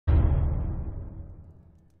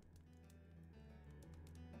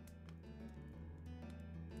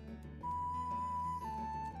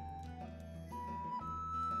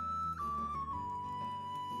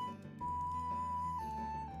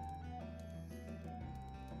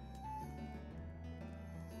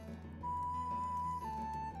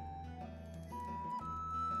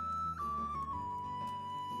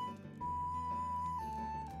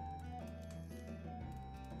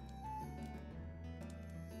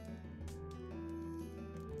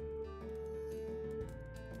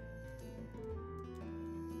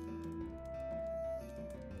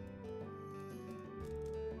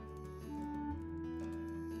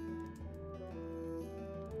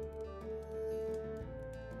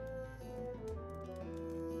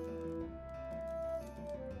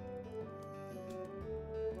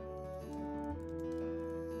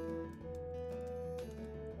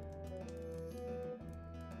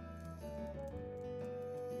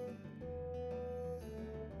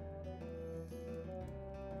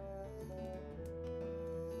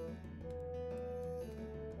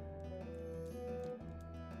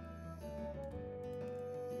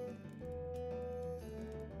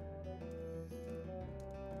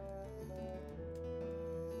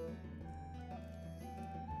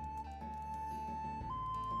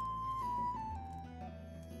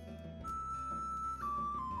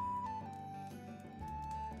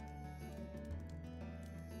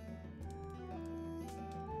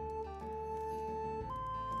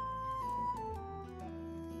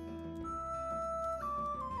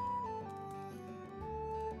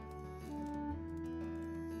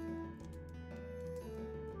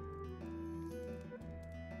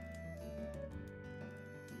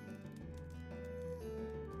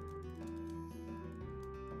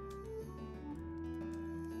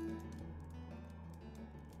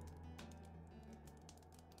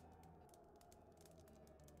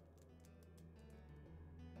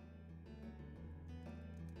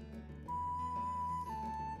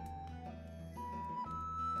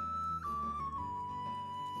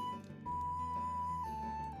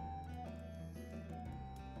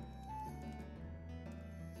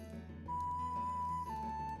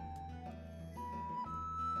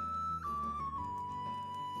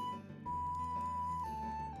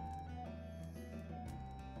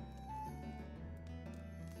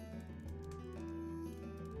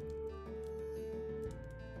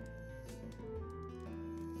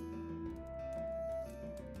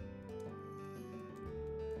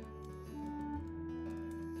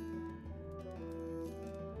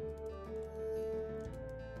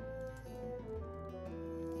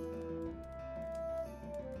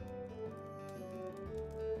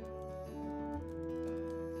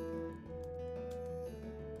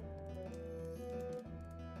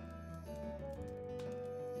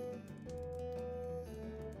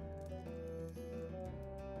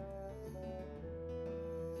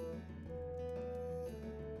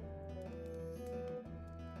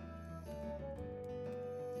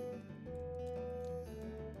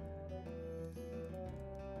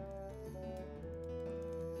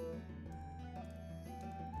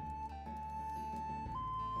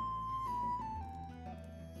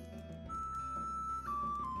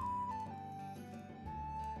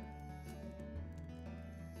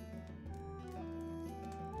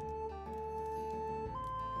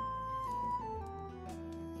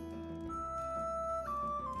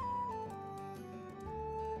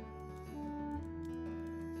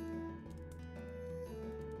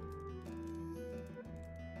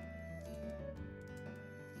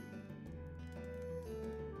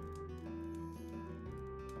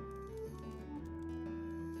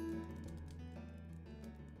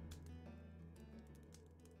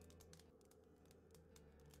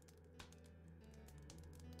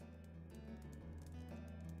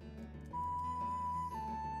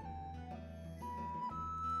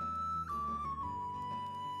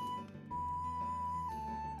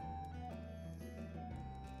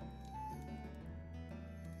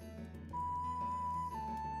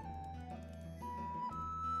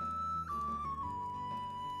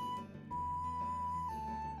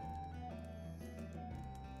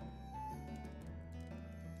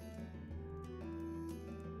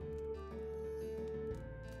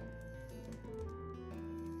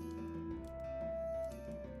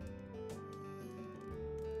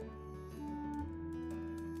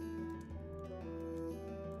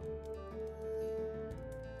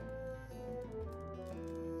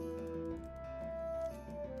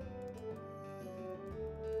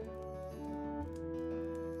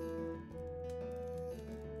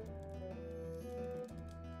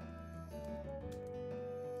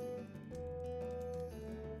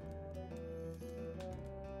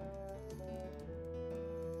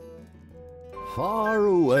Far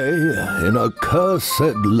away in a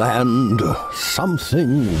cursed land,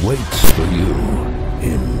 something waits for you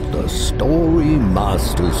in the Story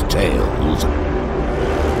Master's Tales.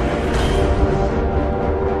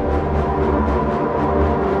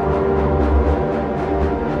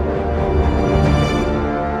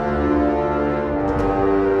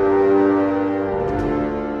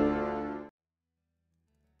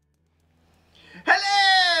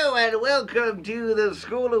 Welcome to the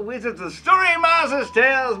School of Wizards, the Story Master's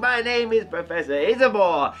Tales. My name is Professor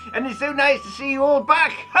Isabor, and it's so nice to see you all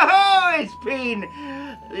back.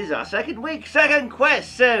 This is our second week, second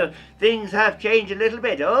quest, so things have changed a little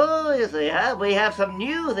bit. Oh, yes they have. We have some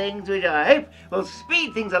new things which I hope will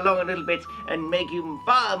speed things along a little bit and make you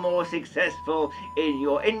far more successful in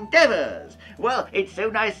your endeavours. Well, it's so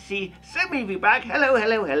nice to see so many of you back. Hello,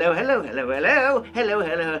 hello, hello, hello, hello, hello, hello,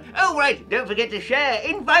 hello. Oh, right, don't forget to share,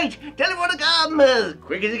 invite, tell everyone to come as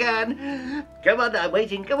quick as you can. Come on, I'm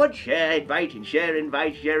waiting. Come on, share, invite, and share,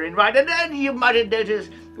 invite, share, invite. And then you might have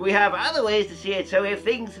noticed we have other ways to see it, so if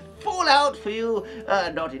things fall out for you,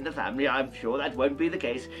 not in the family, I'm sure that won't be the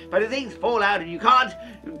case, but if things fall out and you can't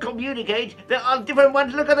communicate, there are different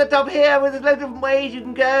ones. Look at the top here, with there's loads of different ways you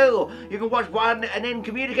can go. You can watch one and then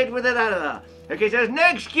communicate with another. Okay, so there's no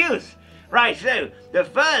excuse. Right, so the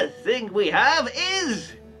first thing we have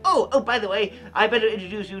is... Oh, by the way, I better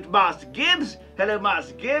introduce you to Master Gibbs. Hello,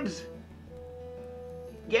 Master Gibbs.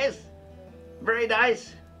 Yes, very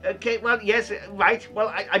nice. Okay, well, yes, right.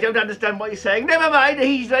 Well, I don't understand what you're saying. Never mind,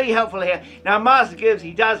 he's very helpful here. Now, Master Gibbs,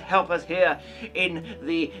 he does help us here in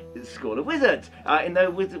the School of Wizards, in the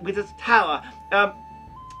Wizard's Tower.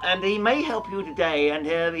 And he may help you today,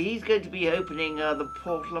 and he's going to be opening the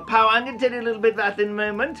Portal of Power. I'm going to tell you a little bit about that in a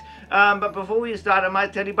moment, but before we start, I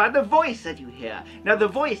might tell you about the voice that you hear. Now, the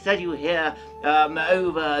voice that you hear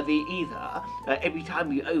over the ether, every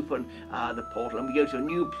time you open the portal and we go to a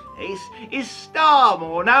new place, is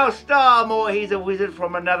Starmore. Now, Starmore, he's a wizard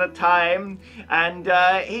from another time, and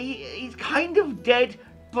he's kind of dead,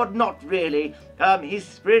 but not really. His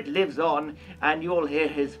spirit lives on, and you'll hear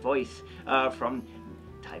his voice from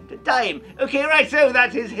time to time. Okay, right, so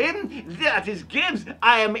that is him. That is Gibbs.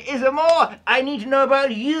 I am Isabor. I need to know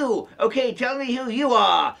about you. Okay, tell me who you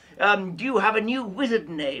are. Do you have a new wizard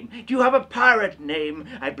name? Do you have a pirate name?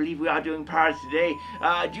 I believe we are doing pirates today.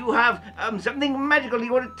 Do you have something magical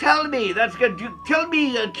you want to tell me? That's good. Tell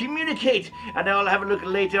me, communicate, and I'll have a look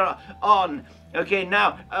later on. Okay,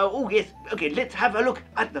 now, oh yes, okay, let's have a look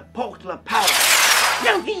at the Portal of Power.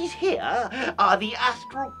 Now, these here are the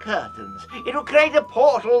astral curtains. It'll create a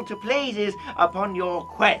portal to places upon your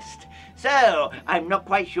quest. So, I'm not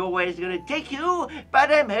quite sure where it's going to take you,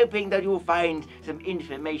 but I'm hoping that you'll find some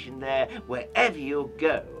information there wherever you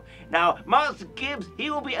go. Now, Master Gibbs, he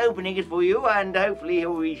will be opening it for you, and hopefully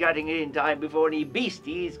he'll be shutting it in time before any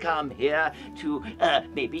beasties come here to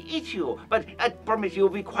maybe eat you. But I promise you'll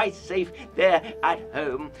be quite safe there at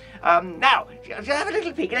home. Now, shall I have a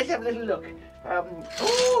little peek? Let's have a little look.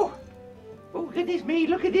 Oh, goodness me,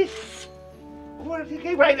 look at this.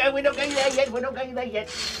 Okay, right, no, we're not going there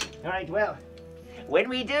yet, All right, well, when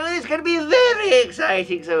we do, it's going to be very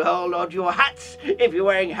exciting, so hold on to your hats if you're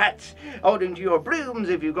wearing hats, hold on to your brooms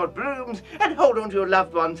if you've got brooms, and hold on to your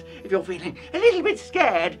loved ones if you're feeling a little bit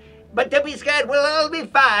scared. But don't be scared, we'll all be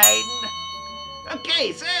fine.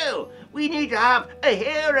 Okay, so we need to have a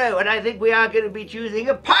hero, and I think we are going to be choosing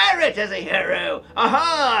a pirate as a hero.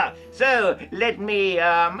 Aha! So, let me,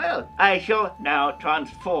 well, I shall now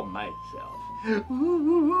transform myself.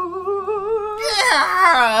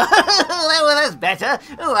 Yeah! Well, that's better.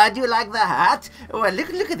 Oh, I do like the hat. Oh,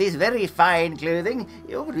 look at this very fine clothing.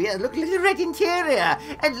 Oh, yeah, look at the red interior.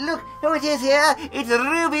 And look who it is here. It's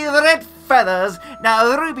Ruby Red Feathers.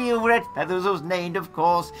 Now, Ruby Red Feathers was named, of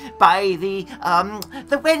course, by the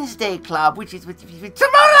Wednesday Club, which is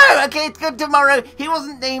tomorrow. Okay, it's good tomorrow. He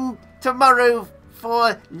wasn't named tomorrow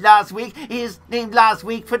for last week, he is named last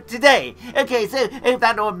week for today. Okay, so if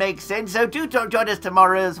that all makes sense, so do join us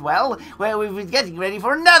tomorrow as well, where we'll be getting ready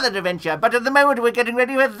for another adventure. But at the moment, we're getting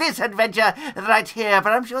ready for this adventure right here.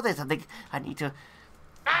 But I'm sure there's something I need to...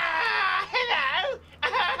 Hello!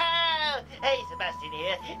 Hey, Sebastian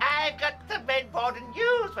here. I've got some important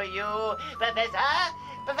news for you, Professor.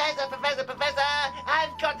 Professor,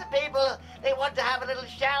 I've got the people. They want to have a little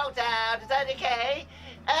shout out. Is that okay?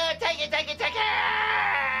 Take it!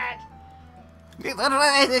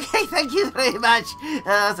 Okay, thank you very much.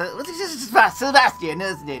 So this is Sebastian,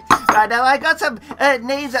 isn't it? Right, now I got some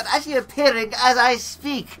names that are actually appearing as I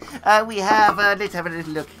speak. We have, let's have a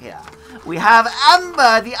little look here. we have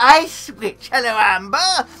Amber, the Ice Witch. Hello, Amber.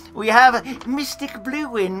 We have Mystic Blue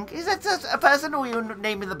Wing. Is that a person or you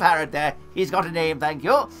naming the parrot there? He's got a name, thank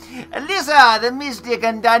you. Lisa, the Mystic,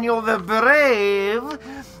 and Daniel, the Brave.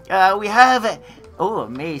 We have,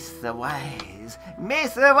 Mace the Wise.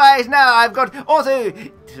 Mace the Wise. Now I've got also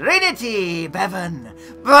Trinity Bevan,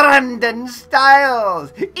 Brandon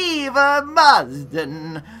Styles, Eva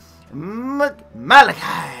Marsden,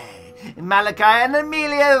 Malachi, and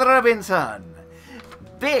Amelia Robinson,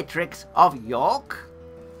 Beatrix of York,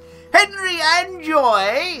 Henry and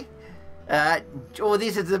Joy.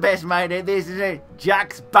 This is the best my name. This is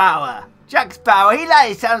Jax Bauer. Jax Bauer.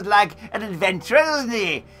 He sounds like an adventurer, doesn't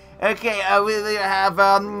he? Okay, we have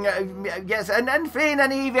yes, and Finn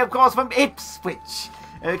and Evie, of course, from Ipswich.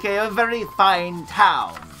 Okay, a very fine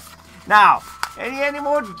town. Now, any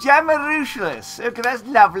more Jamarushlas? Okay, that's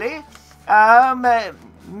lovely.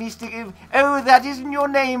 Mystic. Oh, that isn't your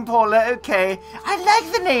name, Paula. Okay, I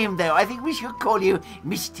like the name though. I think we should call you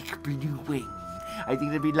Mystic Blue Wing. I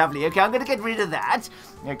think that'd be lovely. Okay, I'm going to get rid of that.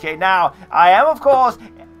 Okay, now I am, of course,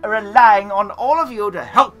 relying on all of you to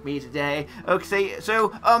help me today. Okay, so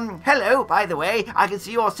hello. By the way, I can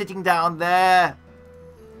see you're sitting down there.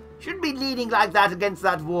 Shouldn't be leaning like that against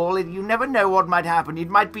that wall. You never know what might happen. It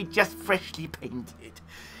might be just freshly painted.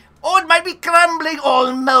 Or it might be crumbling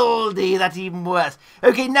all mouldy. That's even worse.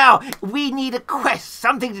 Okay, now, we need a quest.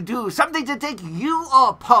 Something to do. Something to take you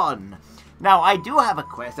upon. Now, I do have a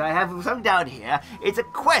quest. I have something down here. It's a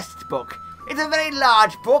quest book. It's a very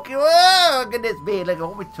large book. Oh, goodness me. Look,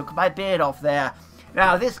 oh, it took my beard off there.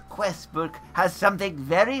 Now, this quest book has something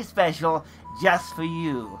very special just for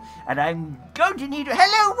you. And I'm going to need you.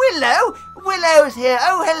 Hello, Willow. Willow's here.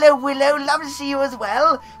 Oh, hello, Willow. Love to see you as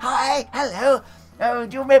well. Hi. Hello. Oh,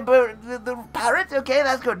 do you remember the parrot? Okay,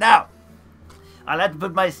 that's good. Now, I'll have to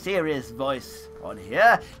put my serious voice on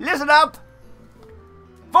here. Listen up.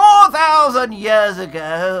 4,000 years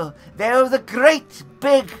ago, there was a great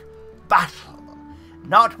big battle.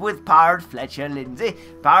 Not with Pirate Fletcher Lindsay.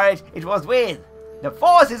 Pirate, it was with the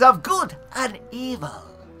forces of good and evil.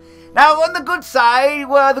 Now, on the good side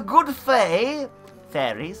were the good fairies,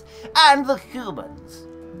 and the humans.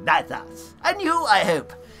 That's us. And you, I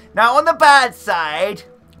hope. Now, on the bad side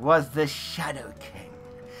was the Shadow King.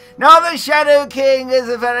 Now, the Shadow King is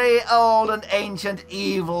a very old and ancient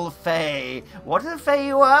evil fae. What is a fae,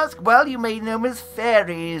 you ask? Well, you may know them as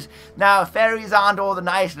fairies. Now, fairies aren't all the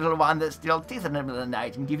nice little ones that steal teeth in the middle of the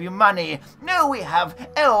night and give you money. No, we have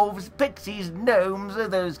elves, pixies, gnomes,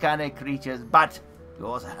 those kind of creatures. But you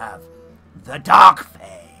also have the Dark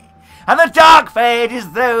Fae. And the Dark Fae, it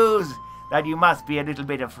is those that you must be a little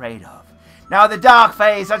bit afraid of. Now, the Dark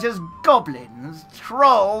Fae, such as goblins,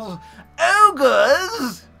 trolls,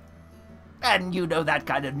 ogres, and you know that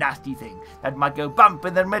kind of nasty thing that might go bump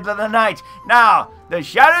in the middle of the night. Now, the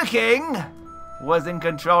Shadow King was in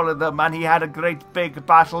control of them, and he had a great big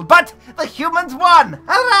battle, but the humans won!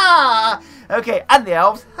 Hurrah! Okay, and the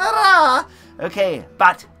elves, hurrah! Okay,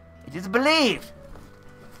 but it is believed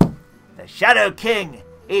the Shadow King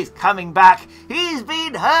is coming back. He's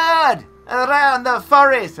been heard around the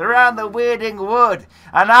forest, around the Weirding Wood.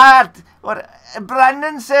 And what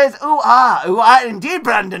Brandon says, ooh ah, indeed,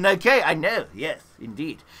 Brandon, okay, I know, yes,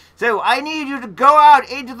 indeed. So I need you to go out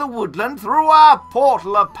into the woodland through our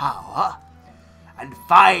portal of power and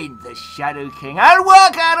find the Shadow King and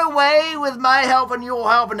work out a way with my help and your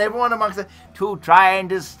help and everyone amongst us to try and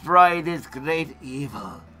destroy this great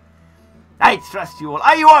evil. I trust you all.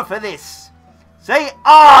 Are you up for this? Say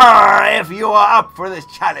R if you are up for this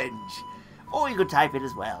challenge. Or you could type it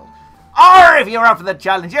as well. R if you're up for the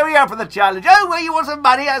challenge. Oh, you're up for the challenge. Oh, well, you want some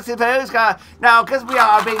money, I suppose. Now, because we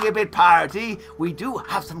are being a bit piratey, we do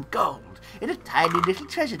have some gold in a tiny little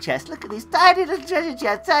treasure chest. Look at this tiny little treasure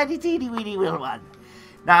chest. Tiny, teeny, weeny little one.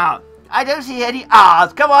 Now, I don't see any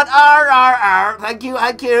R's. Come on, R, R, R. Thank you,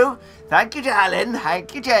 thank you. Thank you, Helen.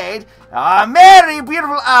 Thank you, Jade. Merry,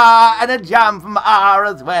 beautiful R, and a jam from R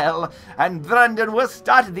as well. And Brandon was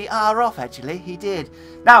started the R off, actually. He did.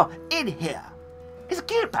 Now, in here, it's a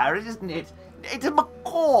cute parrot, isn't it? It's a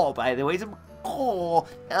macaw, by the way. It's a macaw.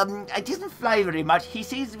 It doesn't fly very much. He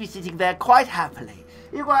seems to be sitting there quite happily.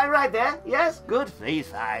 You quite right there? Yes? Good. He's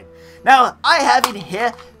fine. Now, I have in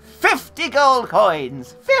here 50 gold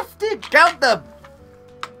coins. 50. Count them.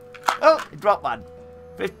 Oh, it dropped one.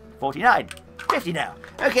 49. 50 now.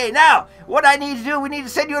 Okay, now, what I need to do, we need to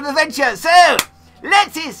send you on an adventure. So,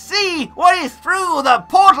 let's see what is through the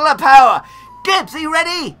portal of power. Gibbs, are you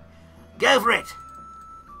ready? Go for it.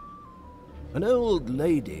 An old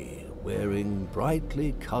lady wearing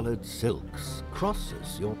brightly coloured silks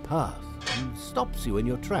crosses your path and stops you in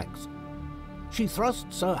your tracks. She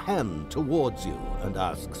thrusts her hand towards you and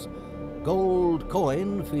asks, "Gold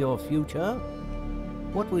coin for your future?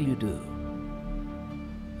 What will you do?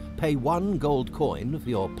 Pay 1 gold coin for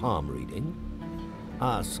your palm reading?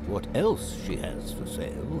 Ask what else she has for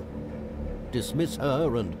sale? Dismiss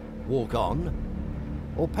her and walk on?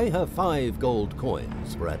 Or pay her 5 gold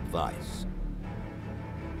coins for advice?"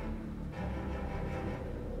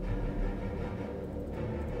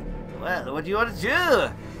 Well, what do you want to do?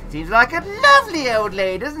 Seems like a lovely old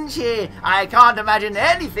lady, doesn't she? I can't imagine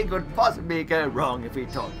anything could possibly go wrong if we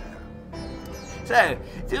told her. So,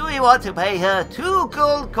 do we want to pay her 2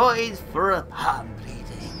 gold coins for a palm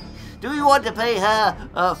reading? Do we want to pay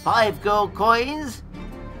her 5 gold coins?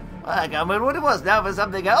 Well, I can't remember what it was now for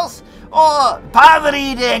something else. Or palm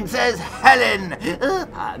reading, says Helen.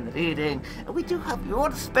 Palm reading. You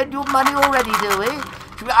want to spend your money already, do we?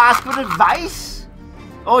 Should we ask for advice?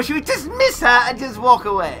 Or should we dismiss her and just walk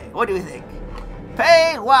away? What do you think?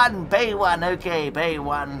 Pay 1, okay, pay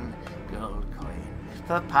 1 gold coin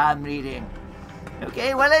for palm reading.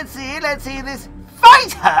 Okay, well, let's see this.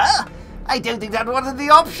 Fight her? I don't think that's one of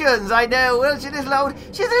the options, I know. Well, she's a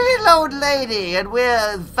little old lady, and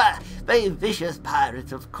we're very vicious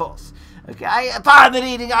pirates, of course. Okay, palm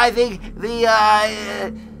reading, I think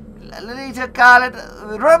Lolita Scarlet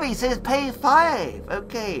Robbie says pay 5.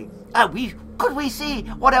 Okay. Could we see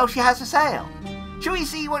what else she has for sale? Should we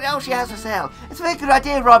see what else she has for sale? It's a very good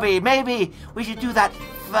idea, Robbie. Maybe we should do that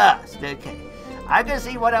first. Okay. I'm going to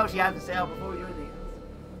see what else she has for sale before we do anything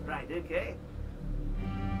else. Right, okay.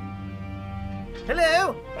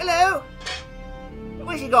 Hello? Hello?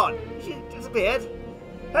 Where's she gone? She disappeared.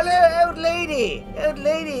 Hello, old lady. Old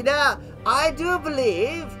lady. Now, I do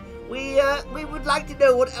believe we would like to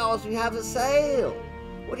know what else we have for sale.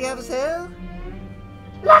 What do you have for sale?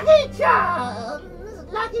 Lucky Charms!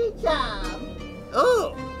 Lucky Charms!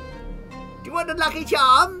 Oh! Do you want a Lucky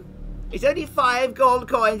Charm? It's only 5 gold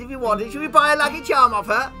coins if you want it. Should we buy a Lucky Charm off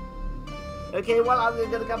her? Okay, well, I'm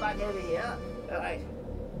going to come back over here. Alright.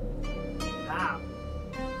 Now.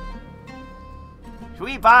 Should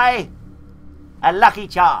we buy a Lucky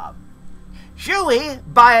Charm? Should we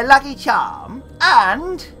buy a Lucky Charm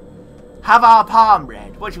and have our palm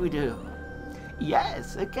read? What should we do?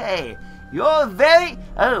 Yes, okay.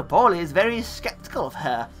 Paul is very skeptical of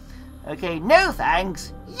her. Okay, no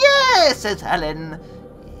thanks. Yes, says Helen.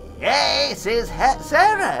 Yes, says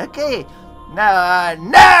Sarah. Okay. No,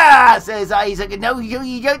 says Isaac. No,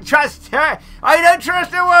 you don't trust her. I don't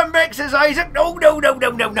trust her one bit, says Isaac. No.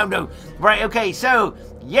 Right, okay, so,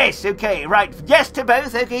 yes, okay, right. Yes to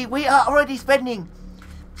both. Okay, we are already spending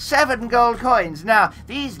 7 gold coins. Now,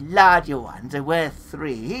 these larger ones are worth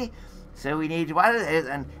 3. So we need one of those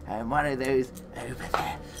and one of those over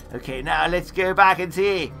there. Okay, now let's go back and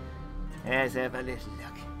see. Let's have a little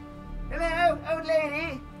look. Hello, old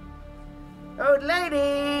lady. Old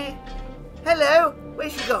lady. Hello.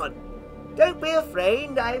 Where's she gone? Don't be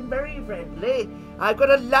afraid. I'm very friendly. I've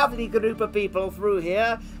got a lovely group of people through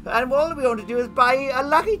here. And all we want to do is buy a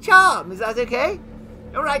Lucky Charm. Is that okay?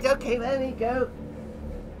 All right, okay, there we go.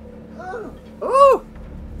 Oh.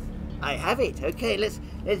 I have it. Okay, let's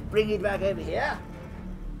bring it back over here.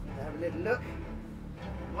 Have a little look.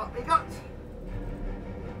 What we got?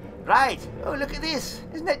 Right. Oh, look at this.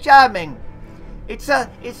 Isn't it charming? It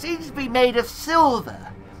seems to be made of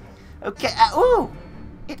silver. Okay.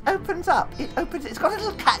 It opens up. It's got a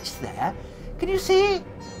little catch there. Can you see?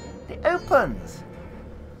 It opens.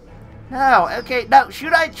 Now, okay. Now,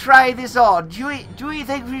 should I try this on? Do we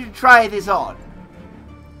think we should try this on?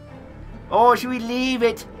 Or should we leave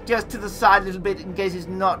it just to the side a little bit in case it's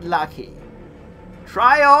not lucky?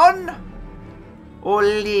 Try on or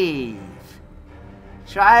leave?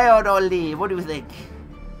 Try on or leave? What do you think?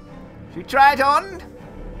 Should we try it on?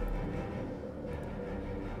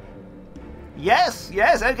 Yes,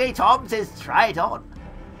 okay, Tom says try it on.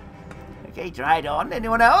 Okay, try it on.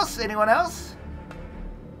 Anyone else?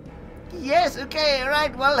 Yes, okay,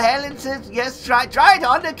 alright, well, Helen says yes, try it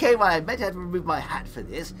on. Okay, well, I better have to remove my hat for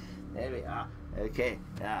this. There we are. Okay,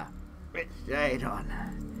 now, let's try it on.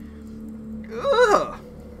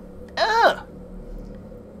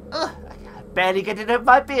 I can barely get it over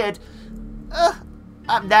my beard.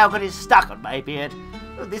 I've now got it stuck on my beard.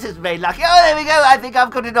 Oh, this is very lucky. Oh, there we go. I think I've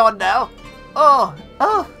got it on now. Oh.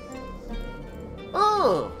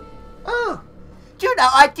 Do you know,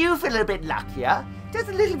 I do feel a bit luckier. Just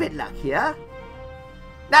a little bit luckier.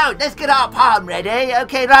 Now, let's get our palm ready.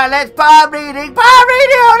 Okay, right, let's palm reading. Palm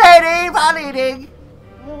reading, old lady. Palm reading.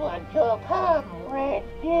 You want your palm read,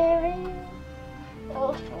 dearie?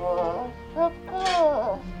 Of course.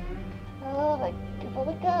 Oh, thank you for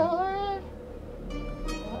the colours.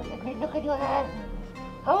 Oh, let me look at your hands.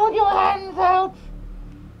 Hold your hands out.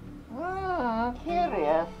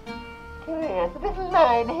 Curious. Curious. The little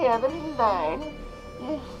line here, the little line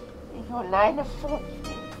is your line of fortune.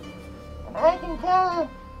 And I can tell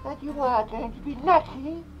that you are going to be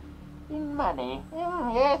lucky in money.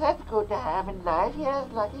 Yes, that's good to have in life. Yes,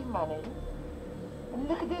 lucky money. And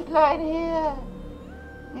look at this line here.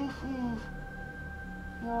 This is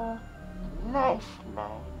your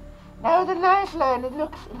lifeline. Now the lifeline, it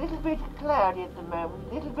looks a little bit cloudy at the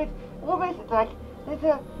moment. A little bit, almost like there's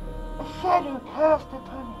a shadow cast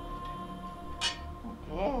upon it. Oh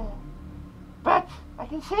dear. But I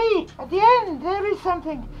can see at the end there is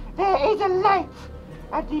something. There is a light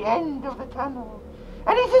at the end of the tunnel.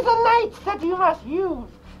 And it is a light that you must use.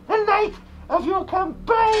 The light of your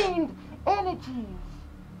combined energies.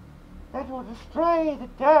 That will destroy the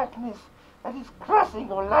darkness that is crossing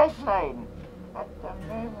your lifeline at the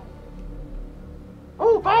moment.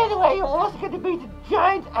 Oh, by the way, you're also going to beat a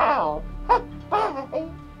giant owl. Bye.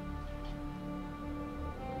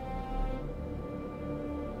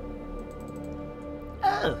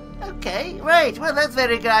 Oh, okay, right. Well, that's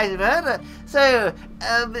very kind of her. So,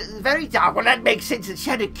 very dark. Well, that makes sense. The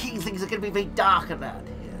Shadow King things are going to be very dark around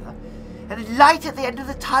here. And a light at the end of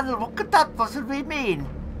the tunnel. What could that possibly mean?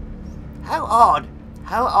 How odd.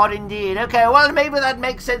 How odd indeed. Okay, well, maybe that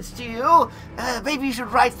makes sense to you. Maybe you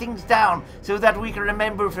should write things down so that we can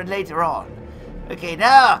remember for later on. Okay,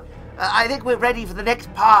 now, I think we're ready for the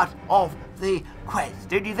next part of the quest.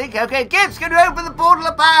 Don't you think? Okay, Gibbs, can you open the portal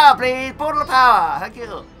of power, please? Portal of power. Thank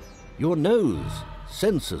you. Your nose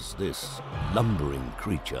senses this lumbering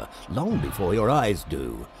creature long before your eyes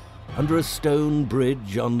do. Under a stone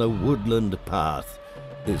bridge on the woodland path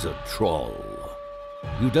is a troll.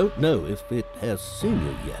 You don't know if it has seen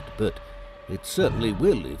you yet, but it certainly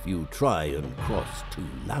will if you try and cross too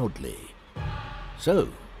loudly. So,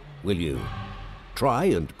 will you try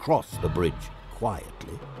and cross the bridge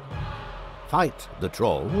quietly? Fight the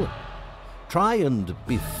troll? Try and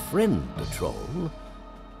befriend the troll?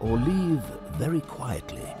 Or leave very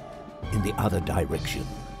quietly in the other direction?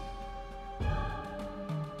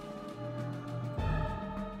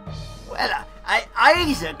 Well,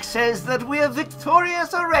 Isaac says that we're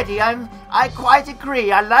victorious already. I quite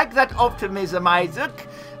agree. I like that optimism, Isaac.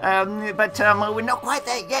 But we're not quite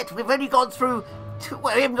there yet. We've only gone through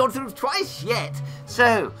we haven't gone through twice yet.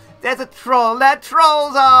 So, there's a troll. Their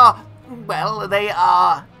trolls are, well, they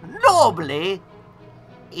are normally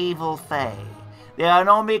evil fae. They are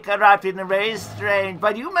normally corrupted and very strange,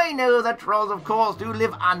 but you may know that trolls, of course, do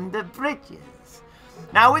live under bridges.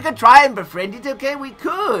 Now, we could try and befriend it, okay? We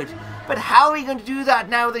could. But how are we going to do that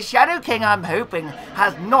now? The Shadow King, I'm hoping,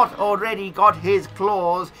 has not already got his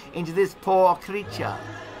claws into this poor creature.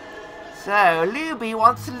 So, Luby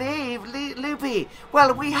wants to leave. Luby,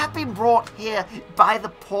 well, we have been brought here by the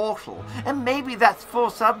portal, and maybe that's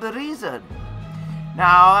for some reason.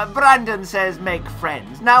 Now, Brandon says make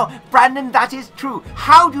friends. Now, Brandon, that is true.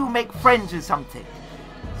 How do you make friends with something?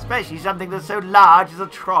 Especially something that's so large as a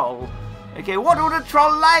troll. Okay, what would a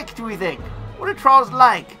troll like, do we think? What do trolls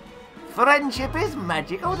like? Friendship is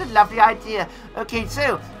magic. Oh, what a lovely idea. Okay,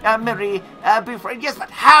 so, Mary, befriend. Yes, but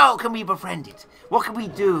how can we befriend it? What can we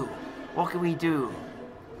do? What can we do?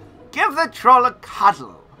 Give the troll a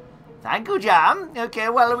cuddle. Thank you, Jam. Okay,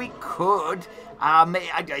 well, we could.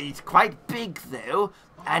 It's quite big, though.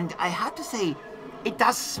 And I have to say, it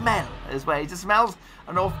does smell as well. It just smells.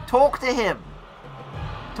 And I'll talk to him.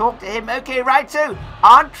 Talk to him. Okay, right, so,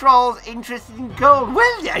 aren't trolls interested in gold?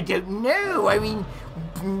 Well, I don't know. I mean,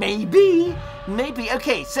 maybe.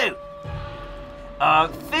 Okay, so,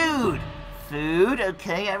 food. Food,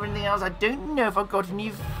 okay, everything else. I don't know if I've got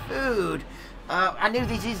any food. I know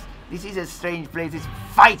this is a strange place. This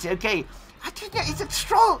fight, okay. I don't know, it's a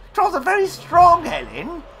troll. Trolls are very strong,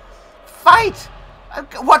 Helen. Fight.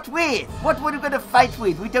 What with? What are we going to fight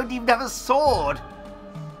with? We don't even have a sword.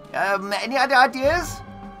 Any other ideas?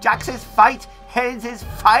 Jack says fight. Helen says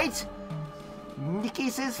fight. Nikki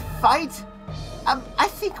says fight. I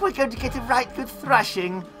think we're going to get a right good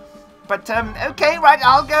thrashing. But, okay, right,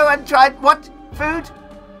 I'll go and try. What? Food?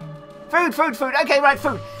 Food. Okay, right,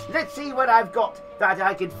 food. Let's see what I've got that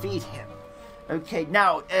I can feed him. Okay,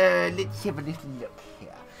 now, let's have a little look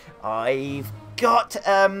here. I've got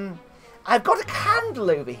a candle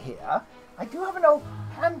over here. I do have an old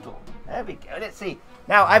candle. There we go, let's see.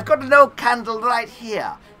 Now, I've got an old candle right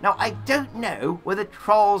here. Now, I don't know whether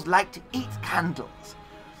trolls like to eat candles.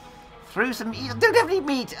 Throw some meat. I don't have any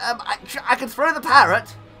meat. I can throw the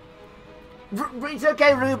parrot. It's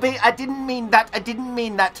okay, Ruby. I didn't mean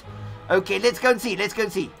that. Okay, let's go and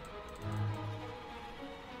see.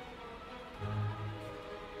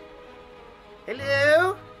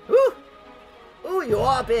 Hello? Ooh. Ooh, you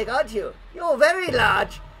are big, aren't you? You're very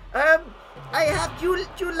large. Do you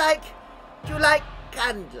like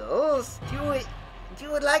candles? Do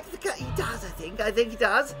you like the he does, I think he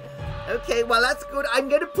does. Okay, well that's good. I'm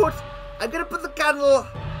gonna put the candle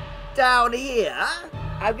down here.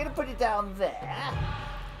 I'm gonna put it down there.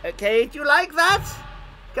 Okay, do you like that?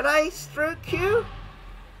 Can I stroke you?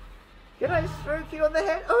 Can I stroke you on the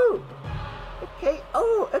head? Oh,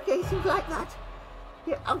 okay, seems like that.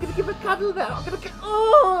 Yeah, I'm gonna give a cuddle now.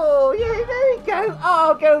 Oh, yeah, there we go.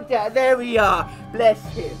 Oh, go down. There we are. Bless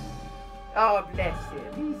him. Oh, bless him.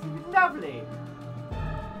 He's lovely.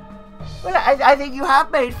 Well, I think you have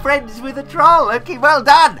made friends with a troll. Okay, well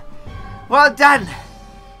done. Well done.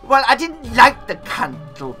 Well, I didn't light the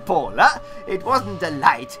candle, Paula. It wasn't a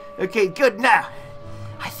light. Okay, good. Now,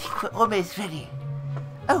 I think we're almost ready.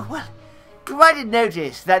 Oh, well, you might have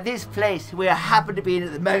noticed that this place we happen to be in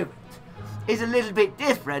at the moment is a little bit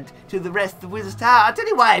different to the rest of Wizard's Tower. I'll tell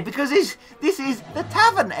you why, because this is the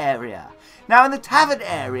tavern area. Now, in the tavern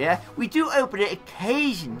area, we do open it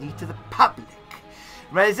occasionally to the public.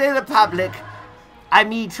 When I say the public, I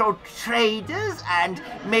mean sort of traders and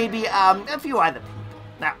maybe a few other people.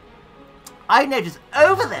 Now, I notice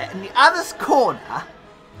over there in the other corner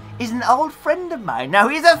is an old friend of mine. Now,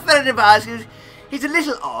 he's a friend of ours who's he's a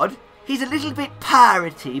little odd, he's a little bit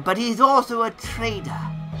piratey, but he's also a trader.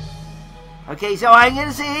 Okay, so I'm going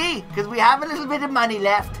to see, because we have a little bit of money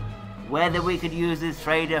left, whether we could use this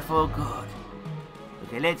trader for good.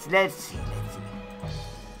 Okay, let's see.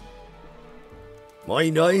 My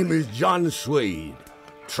name is John Swede,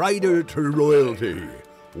 trader to royalty,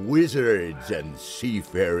 wizards and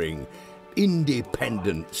seafaring,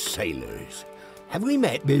 independent sailors. Have we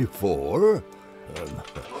met before?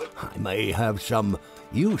 I may have some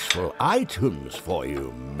useful items for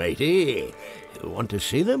you, matey. Want to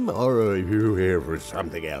see them, or are you here for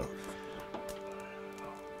something else?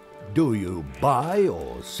 Do you buy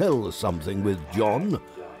or sell something with John?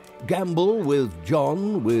 Gamble with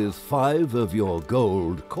John with 5 of your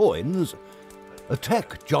gold coins?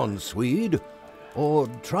 Attack John Swede, or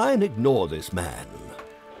try and ignore this man?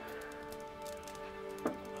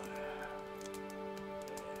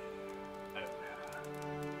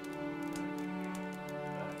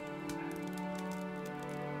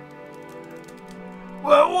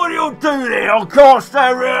 Well, what do you do there? I can't stay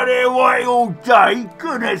around here waiting all day.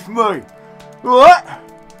 Goodness me. What?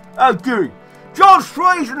 Okay. John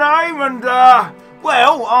Swede's name and,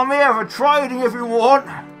 well, I'm here for trading if you want.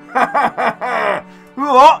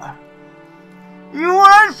 What? You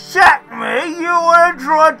want to attack me? You want to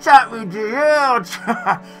try to attack me, do you?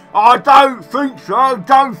 I don't think so.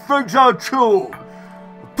 At all.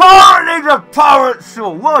 Pirate needs a pirate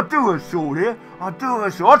sword. Well, I do a sword here. I'll tell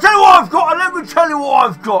you what I've got, and let me tell you what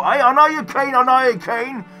I've got, eh? I know you're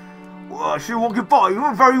keen. Well, I see what you buy.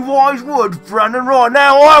 You're very wise words, Brandon. Right,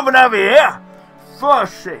 now I have another here.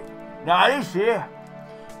 First thing. Now this here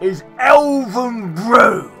is Elven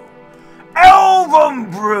Brew. Elven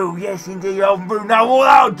Brew, yes indeed, Elven Brew. Now what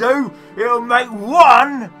that'll do, it'll make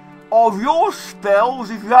one of your spells,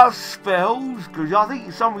 if you have spells, because I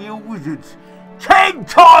think some of your wizards, 10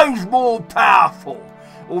 times more powerful.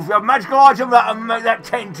 Or if you have a magical item, that'll make that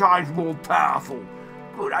 10 times more powerful.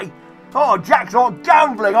 Good, eh? Oh, Jack's like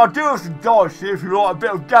gambling. I do have some dice here if you like a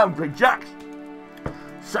bit of gambling, Jack.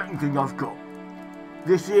 Second thing I've got.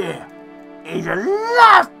 This here is a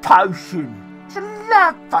love potion. It's a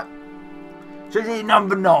love potion. So this is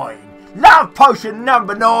number 9. Love potion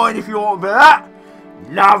number 9 if you want a bit of that.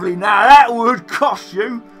 Lovely. Now that would cost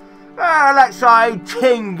you, let's say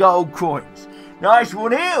 10 gold coins. Now this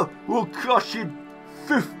one here will cost you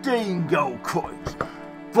 15 gold coins.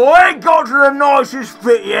 But I ain't got to the nicest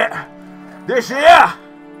bit yet. This here.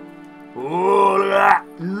 Oh,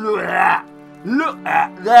 look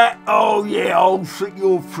at that. Oh yeah, I'll think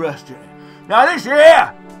you're impressed. Now this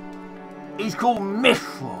here is called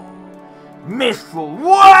Mithril.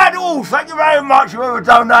 What? Oh, thank you very much, whoever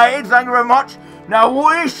donated. Thank you very much. Now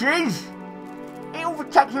what this is, it'll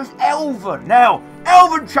protect us Elven. Now,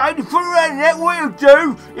 Elven trade, you put it around there, what it'll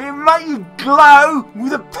do, it'll make you glow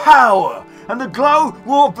with a power. And the glow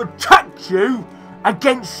will protect you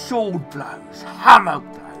against sword blows, hammer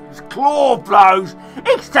blows, claw blows,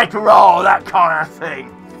 etc. All that kind of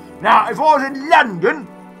thing. Now, if I was in London,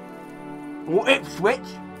 or Ipswich,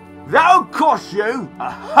 that would cost you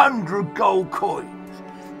 100 gold coins.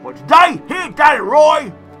 But today, here at Daddy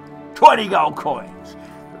Roy, 20 gold coins.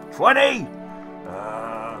 20,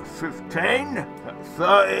 15, that's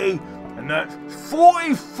 30, and that's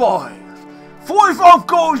 45. 45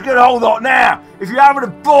 gold is going to hold on. Now, if you happen to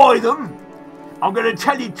buy them I'm going to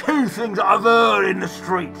tell you two things that I've heard in the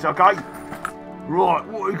streets, okay? Right,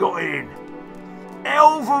 what we got in?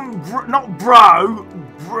 Elven brew.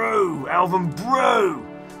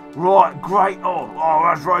 Right, great. Oh,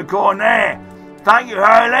 that's very kind there. Thank you,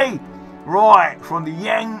 Hurley. Right, from the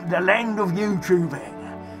land of YouTubing.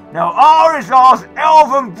 Now, RSR's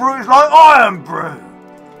Elven brew is like iron brew.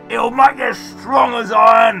 It'll make you as strong as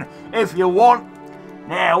iron if you want.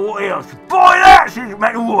 Now, what else? Buy that, says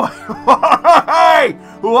Metal. Hey,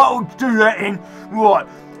 what will do that in? Right,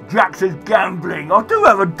 Jack says gambling. I do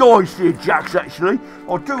have a dice here, Jax, actually.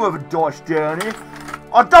 I do have a dice down here.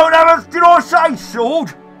 I don't have a... Did I say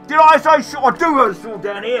sword? Did I say sword? I do have a sword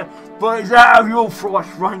down here. But it's out of your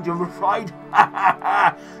price range, I'm afraid.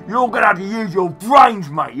 You're going to have to use your brains,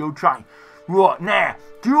 mate. You'll train. Right, now,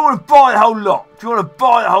 do you want to buy the whole lot? Do you want to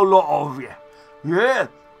buy the whole lot of you? Yeah?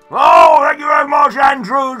 Oh, thank you very much,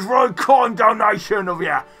 Andrews, for a kind donation of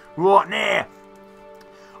you. Right, now.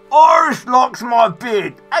 Iris likes my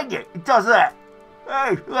beard. Ain't it? It does that. Hey,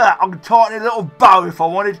 look at that. I can tighten a little bow if I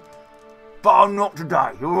wanted. But I'm not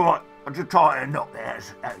today. Alright, I'll just tighten a knot there.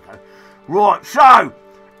 There we go. Right, so,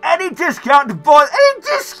 any discount to buy... Any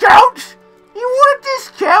discounts? You want a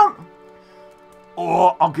discount?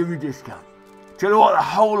 Alright, I'll give you a discount. Tell you what, the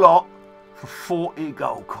whole lot for 40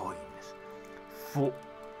 gold coins.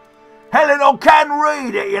 Helen, I can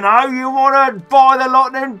read it, you know. You want to buy the lot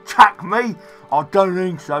and then tack me? I don't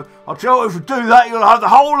think so. I'll tell you, if you do that, you'll have the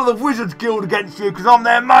whole of the Wizards Guild against you, because I'm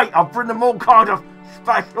their mate. I'll bring them all kind of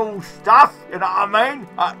special stuff, you know what I mean?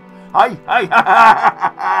 Hey.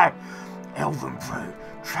 Elven brew,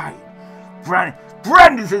 trade.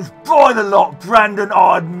 Brandon says, buy the lot, Brandon.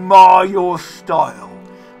 I admire your style.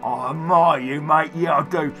 I admire you, mate. Yeah, I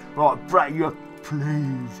do. Right, Brad, you're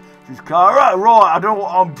please. Says Cara, right, I don't know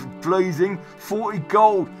what I'm pleasing. 40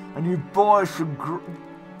 gold, and you buy some...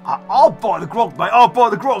 I'll buy the grog, mate. I'll buy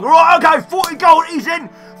the grog. Right, okay, 40 gold, he's in.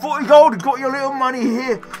 40 gold, got your little money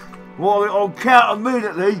here. Well, I'll count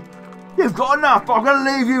immediately. You've got enough, but I'm going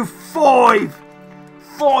to leave you 5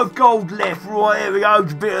 gold left. Right, here we go. A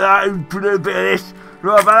bit of that, a bit of this.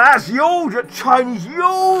 Right, but that's yours. That chain is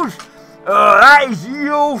yours. That is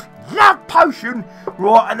yours. That potion.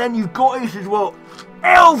 Right, and then you've got this as well.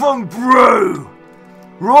 Elven brew.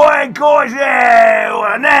 Right, guys, yeah.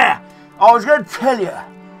 Well, now, I was going to tell you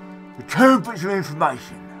the 2 bits of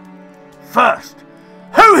information. First,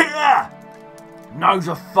 who here knows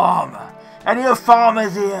a farmer? Any of the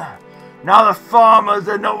farmers here? Now the farmers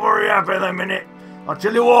are not very happy at the minute. I'll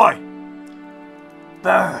tell you why.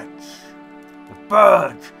 Birds. The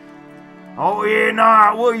birds. Oh yeah,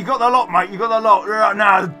 no. Well, you got the lot, mate. You got the lot. Right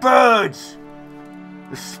now, the birds.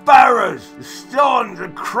 The sparrows, the swans, the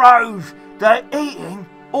crows. They're eating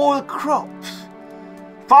all the crops.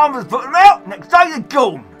 Farmers put them out. Next day they're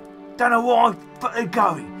gone. Don't know why, but they're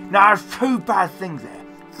going. Now, there's 2 bad things there.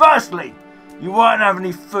 Firstly, you won't have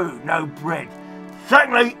any food, no bread.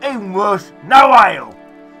 Secondly, even worse, no ale.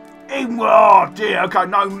 Even worse, oh dear, okay,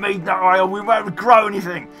 no mead, no ale, we won't be able to grow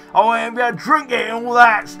anything. I won't be able to drink it and all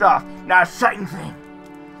that stuff. Now, second thing,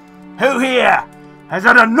 who here has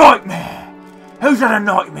had a nightmare? Who's had a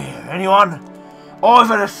nightmare? Anyone? I've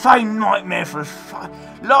had the same nightmare for the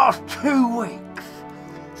last 2 weeks.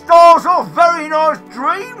 Starts off very nice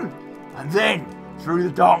dream, and then through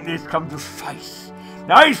the darkness comes a face.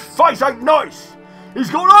 Now his face ain't nice. He's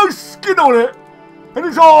got no skin on it, and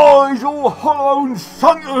his eyes all hollow and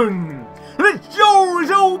sunken, and his jaw is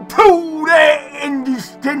all pulled out and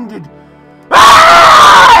distended.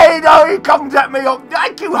 Ah! No, he comes at me.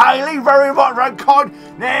 Thank you, Haley, very much, very kind.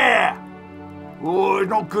 Now, oh, it's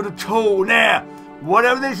not good at all. Now,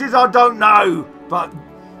 whatever this is, I don't know, but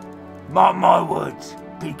mark my words,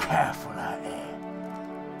 be careful out there.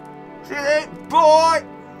 See that, boy?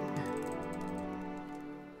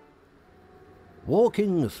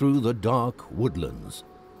 Walking through the dark woodlands,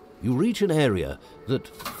 you reach an area that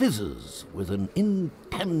fizzes with an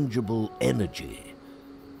intangible energy.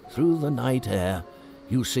 Through the night air,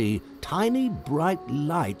 you see tiny bright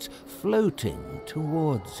lights floating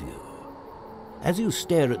towards you. As you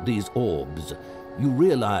stare at these orbs, you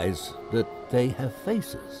realize that they have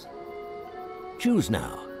faces. Choose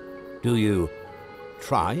now. Do you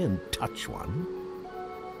try and touch one?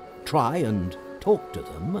 Try and talk to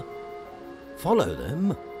them? Follow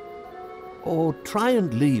them? Or try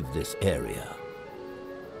and leave this area?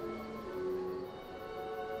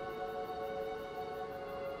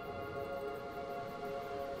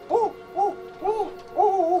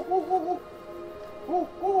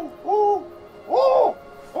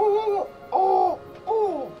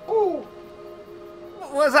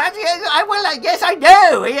 was that? Yes, I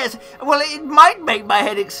know. Yes. Well, it might make my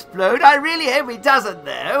head explode. I really hope it doesn't,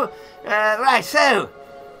 though. Right, so,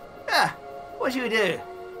 what should we do?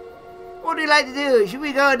 What do you like to do? Should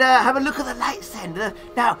we go and have a look at the lights then?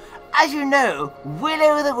 Now, as you know,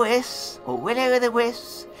 will-o'-the-wisps, or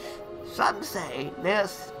willow-o'-the-wisps, some say they're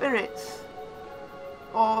spirits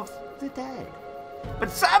of the dead.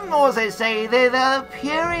 But some also say they're the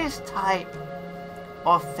purest type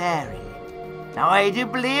of fairy. Now, I do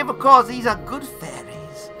believe, of course, these are good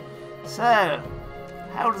fairies. So,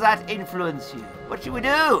 how does that influence you? What should we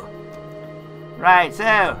do? Right,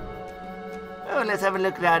 so, let's have a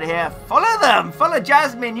look down here. Follow them! Follow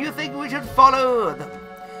Jasmine. You think we should follow them?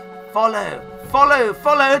 Follow.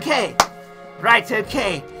 Okay. Right,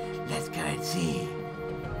 okay. Let's go and see.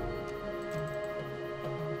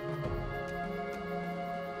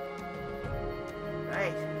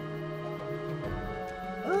 Right.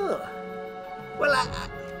 Oh. Well,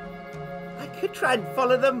 I could try and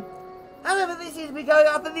follow them. However, they seem to be going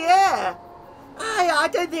up in the air. I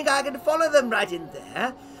don't think I can follow them right in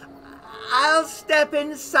there. I'll step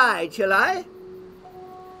inside, shall I?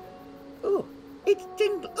 Oh, it's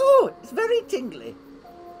tingly. Oh, it's very tingly.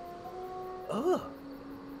 Oh,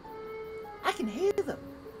 I can hear them.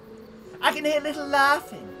 I can hear little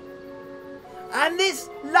laughing. And this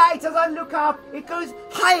light, as I look up, it goes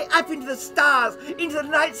high up into the stars, into the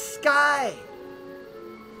night sky.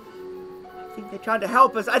 I think they're trying to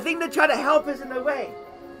help us. I think they're trying to help us in a way.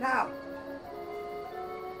 Now,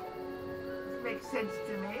 this makes sense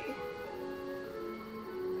to me.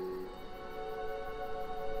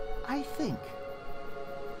 I think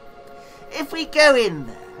if we go in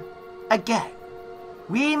there again,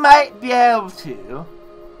 we might be able to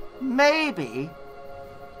maybe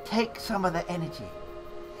take some of the energy.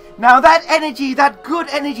 Now that energy, that good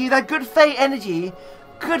Fae energy,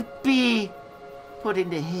 could be put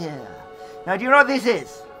into here. Now do you know what this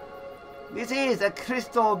is? This is a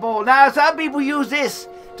crystal ball. Now some people use this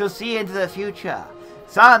to see into the future.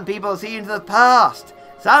 Some people see into the past.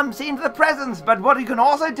 Some see into the present. But what you can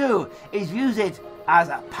also do is use it as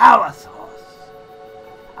a power source.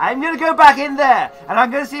 I'm going to go back in there and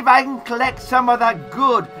I'm going to see if I can collect some of that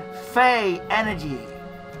good Fae energy.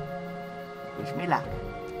 Wish me luck.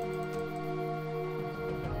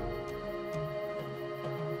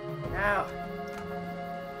 Now,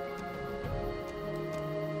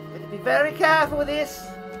 got to be very careful with this.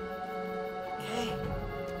 Okay,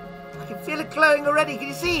 I can feel it glowing already. Can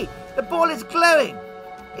you see? The ball is glowing.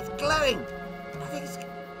 It's glowing. I think it's...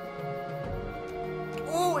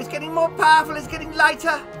 Oh, it's getting more powerful. It's getting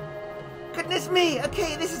lighter. Goodness me.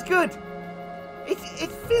 Okay, this is good. It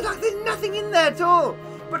feels like there's nothing in there at all.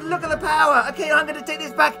 But look at the power. Okay, I'm going to take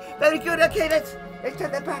this back. Very good. Okay, let's take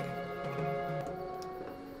that back.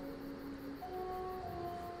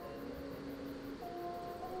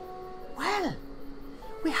 Well,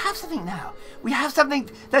 we have something now. We have something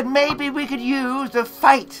that maybe we could use to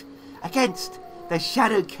fight against the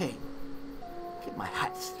Shadow King. Get my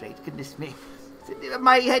hat straight. Goodness me.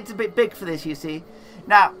 My head's a bit big for this, you see.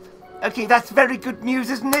 Now, okay, that's very good news,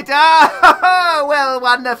 isn't it? Ah, well,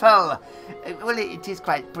 wonderful. Well, it is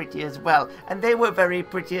quite pretty as well. And they were very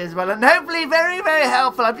pretty as well. And hopefully very, very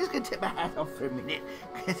helpful. I'm just going to take my hat off for a minute.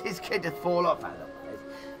 Because it's going to fall off otherwise.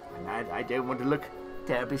 And I don't want to look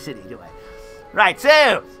terribly silly, do I? Right,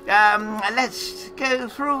 so, let's go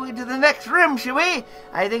through into the next room, shall we?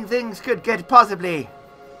 I think things could get possibly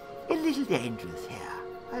a little dangerous here.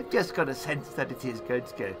 I've just got a sense that it is going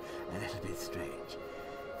to go a little bit strange.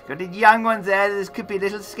 Got any young ones there, this could be a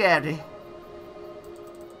little scary.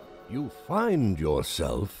 You find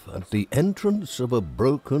yourself at the entrance of a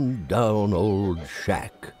broken-down old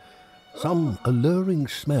shack. Some alluring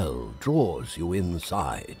smell draws you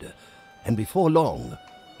inside, and before long,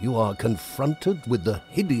 you are confronted with the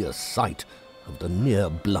hideous sight of the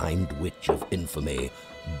near-blind witch of infamy,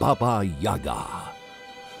 Baba Yaga.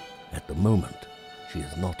 At the moment, she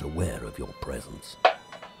is not aware of your presence.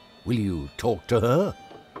 Will you talk to her?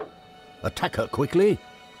 Attack her quickly?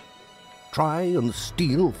 Try and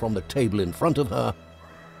steal from the table in front of her?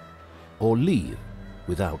 Or leave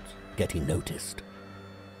without getting noticed?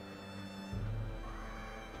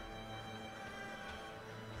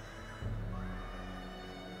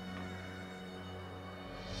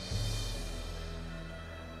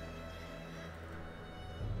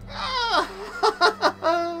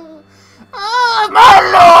 My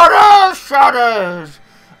Lord of Shadows!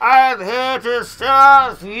 I am here to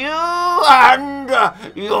serve you and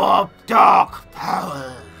your dark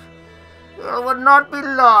powers. It will not be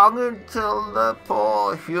long until the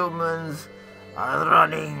poor humans are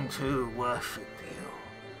running to worship you.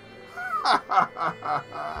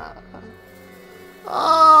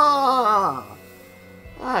 Ah,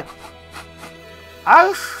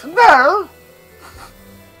 I smell.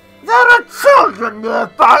 There are children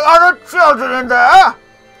nearby. Are there children in there?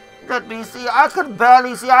 Let me see. I can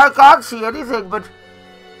barely see. I can't see anything, but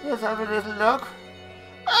let's have a little look.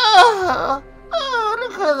 Oh,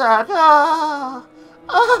 look at that.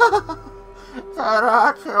 There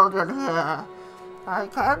are children here. I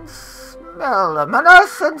can smell them and I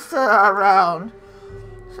sense they're around.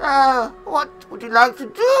 So, what would you like to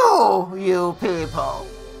do, you people?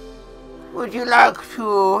 Would you like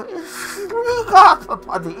to sneak up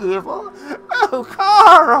upon the evil? Oh,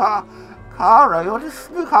 Kara! Kara, you want to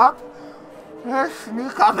sneak up? Yes,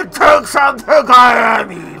 sneak up and take something. I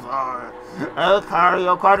am evil. Oh, Kara,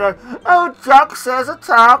 you're quite a... Oh, Jack says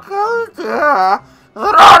attack. Oh, dear.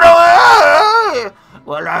 Run away!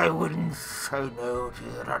 Well, I wouldn't say no to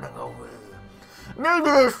you running away. Maybe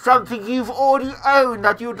there's something you've already owned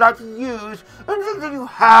that you'd like to use. Anything that you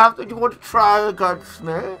have that you want to try against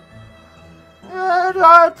me? Any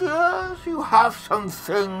ideas? You have some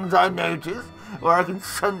things I notice, or I can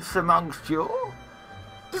sense amongst you.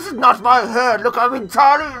 This is not my hair. Look, I'm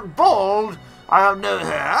entirely bald. I have no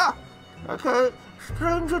hair. Okay,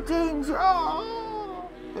 stranger danger. Oh.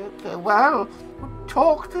 Okay, well,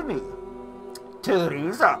 talk to me.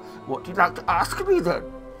 Teresa, what would you like to ask me then?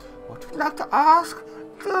 What would you like to ask,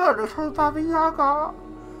 dear little Baba Yaga?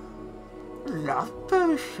 Love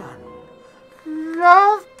potion.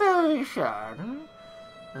 Love potion.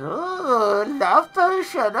 Oh, love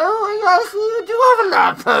potion. Oh, yes, you do have a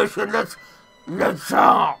love potion. Let's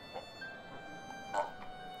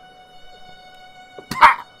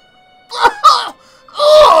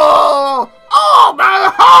Oh,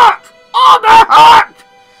 my heart! Oh, my heart!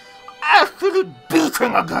 I feel it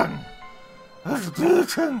beating again. It's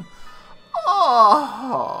beating.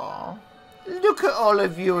 Oh, look at all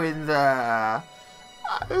of you in there.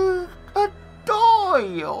 I adore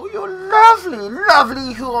you. You're lovely,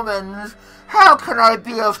 lovely humans. How can I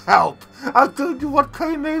be of help? I told you what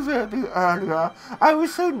came over me earlier. I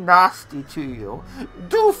was so nasty to you.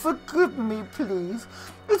 Do forgive me, please.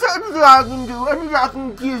 Is there anything I can do, anything I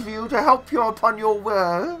can give you to help you upon your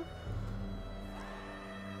way?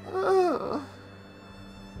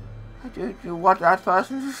 I don't know what that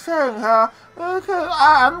person is saying here. Okay,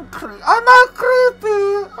 am I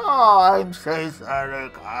creepy? Oh, I'm so sorry,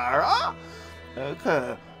 Kara.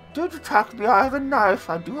 Okay, don't attack me. I have a knife.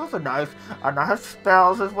 I do have a knife, and I have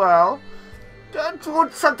spells as well. Don't you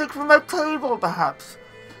want something from my table, perhaps?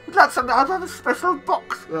 You'd like something? I have a special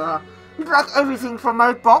box here. You'd like everything from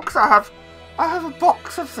my box? I have a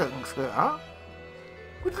box of things here.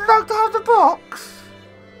 Would you like to have the box?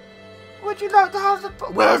 Would you like to have the...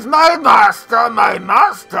 Where's my master? My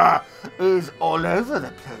master is all over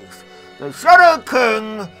the place. The Shadow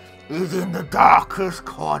King is in the darkest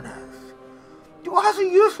corners. Do I have the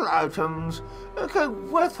useful items? Okay,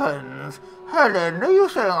 weapons. Helen, are you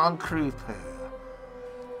saying I'm creepy?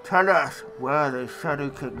 Tell us where the Shadow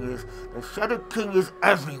King is. The Shadow King is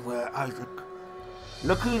everywhere, Isaac.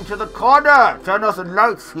 Look into the corner. Turn off the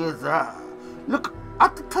lights. He is there. Look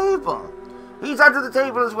at the table. He's under the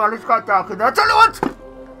table as well. It's quite dark in there. Tell you what!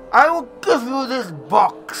 I will give you this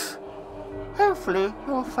box. Hopefully,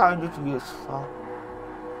 you'll find it useful.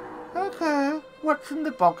 Okay, what's in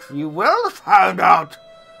the box? You will find out.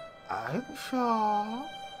 I'm sure.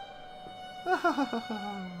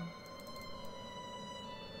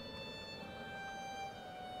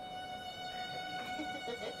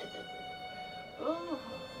 Oh.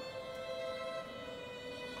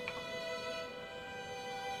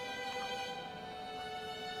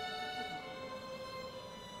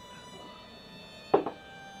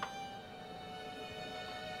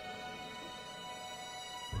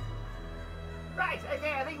 Right,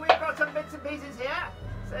 okay, I think we've got some bits and pieces here.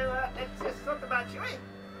 So let's just sort them out, shall we?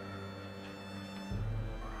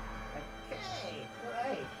 Okay,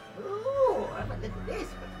 great. Ooh, have a look at this.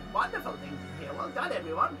 Wonderful things in here. Well done,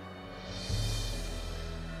 everyone.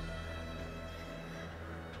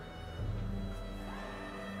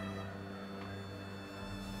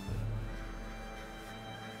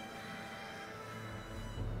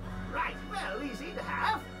 Right, well, we seem to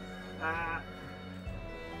have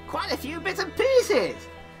quite a few bits and pieces.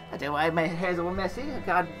 I don't know why my hair's all messy. I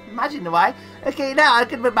can't imagine why. Okay, now I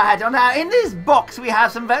can put my hat on. Now, in this box, we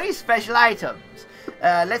have some very special items.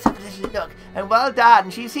 Let's have a little look. And well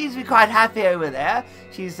done. She seems to be quite happy over there.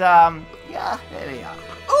 She's, yeah, there we are.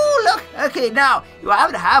 Ooh, Oh, look. Okay, now you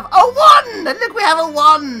have to have a wand. And look, we have a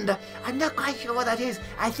wand. I'm not quite sure what that is.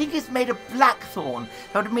 I think it's made of blackthorn.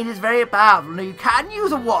 That would mean it's very powerful. Now, you can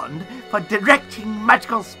use a wand for directing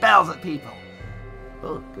magical spells at people.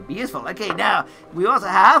 Oh, could be useful. Okay, now, we also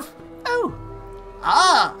have...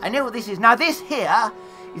 I know what this is. Now, this here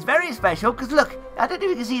is very special because, look, I don't know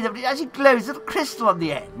if you can see that, but it actually glows a little crystal on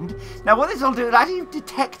the end. Now, what this will do is actually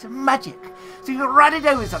detect magic. So you can run it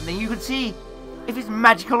over something, you can see if it's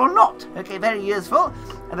magical or not. Okay, very useful.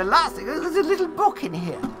 And the last thing, there's a little book in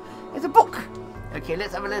here. There's a book. Okay,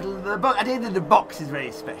 let's have a little the book. I don't think the box is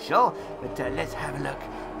very special, but let's have a look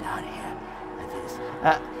down here at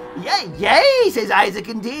this. Yay, says Isaac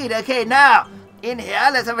indeed. Okay, now, in here,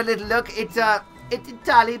 let's have a little look. It's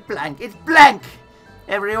entirely blank. It's blank.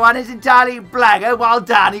 Everyone is entirely blank. Oh, well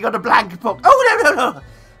done. You got a blank book. Oh, no.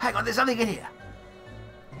 Hang on, there's something in here.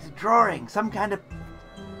 It's a drawing, some kind of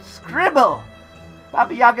scribble.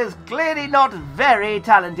 Baba Yaga's clearly not very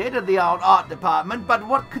talented in the art department, but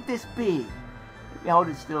what could this be? Let me hold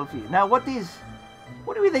it still for you. Now, what do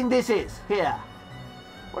we think this is here?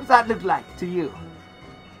 What does that look like to you?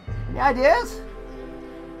 Any ideas?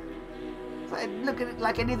 Does it look at it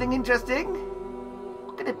like anything interesting?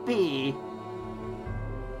 What could it be?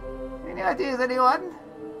 Any ideas, anyone?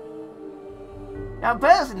 Now,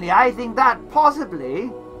 personally, I think that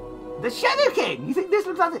possibly the Shadow King. You think this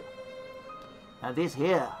looks like it? Now, this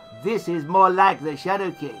here, this is more like the Shadow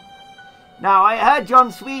King. Now, I heard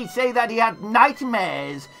John Sweet say that he had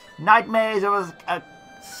nightmares. Nightmares of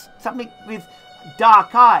something with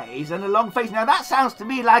dark eyes and a long face. Now, that sounds to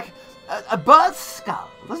me like a bird's skull,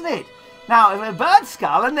 doesn't it? Now, a bird's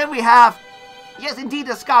skull, and then we have, yes, indeed,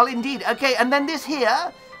 a skull, indeed. Okay, and then this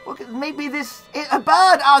here, well, maybe this, a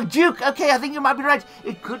bird, duke. Okay, I think you might be right.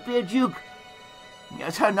 It could be a duke. No,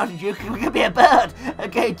 sorry, not a duke. It could be a bird.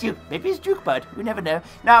 Okay, duke. Maybe it's duke bird. We never know.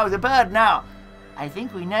 Now, the bird now. I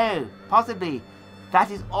think we know, possibly, that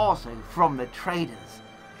is also from the trader's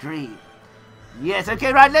dream. Yes,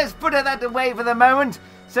 okay, right, let's put that away for the moment.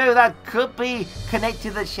 So that could be connected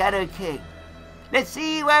to the Shadow King. Let's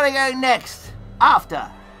see where we go next, after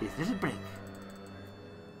this little break.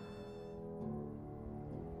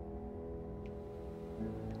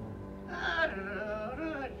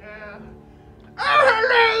 Oh,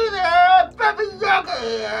 hello there, Baba Yaga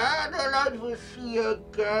here. Delighted to see you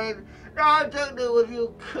again. Now, I don't know if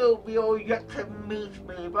you'll kill me or yet to meet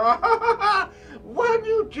me, but when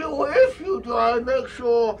you do, if you do, I'll make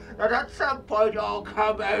sure that at some point I'll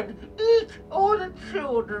come and eat all the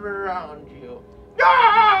children around you.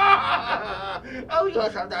 Oh,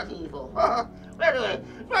 yes, I'm that evil. Anyway,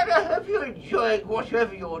 I hope you're enjoying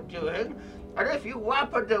whatever you're doing, and if you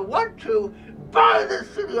happen to want to buy the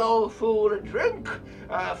silly old fool a drink,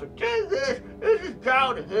 for doing this, it is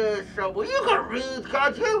down here somewhere. You can read,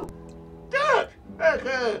 can't you? Do it!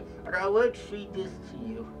 Okay, and I won't feed this to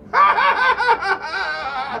you.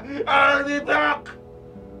 I'll be back!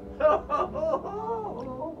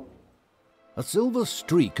 A silver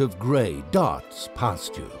streak of grey darts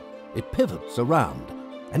past you. It pivots around,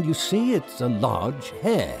 and you see it's a large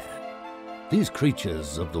hare. These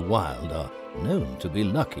creatures of the wild are known to be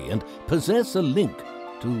lucky and possess a link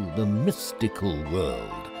to the mystical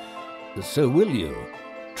world. So will you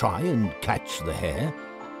try and catch the hare?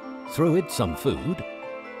 Throw it some food,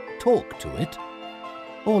 talk to it,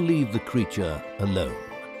 or leave the creature alone?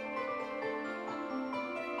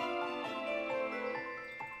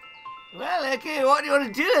 Well, okay, what do you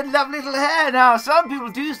want to do? Love little hare. Now, some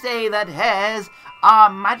people do say that hares are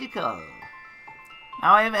magical.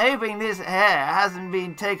 Now, I'm hoping this hare hasn't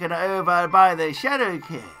been taken over by the Shadow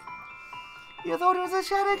King. You thought it was a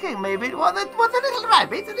Shadow King, maybe? What, the little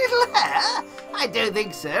rabbit, the little hare? I don't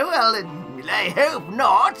think so. Well, I hope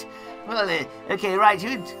not. Well, okay, right,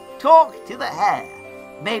 you talk to the hare.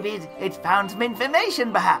 Maybe it's found some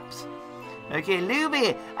information, perhaps. Okay,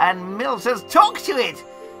 Luby and Mill says talk to it.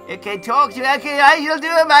 Okay, talk to it. Okay, I shall do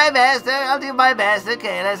my best. I'll do my best.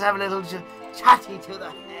 Okay, let's have a little chatty to the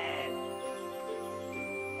hare.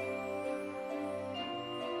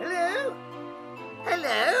 Hello?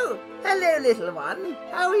 Hello? Hello, little one.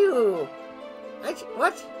 How are you?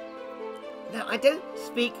 What? No, I don't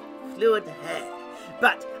speak fluent hare,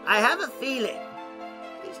 but I have a feeling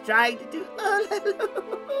he's trying to do... Oh,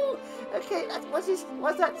 hello. Okay, what's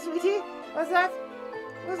that, sweetie? What's that?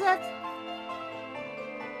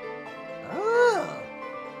 Oh.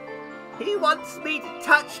 He wants me to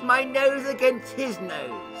touch my nose against his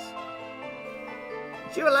nose.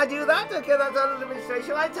 Shall I do that? Okay, that's on the demonstration.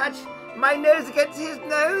 Shall I touch my nose against his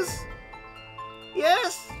nose?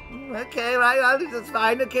 Yes? Okay, right, that's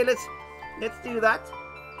fine. Okay, let's do that.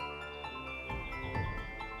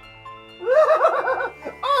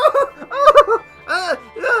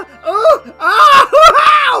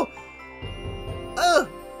 Oh,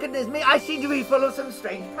 goodness me, I seem to be full of some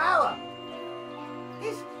strange power.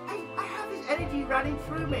 I have this energy running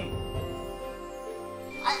through me.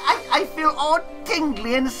 I feel all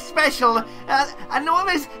tingly and special, and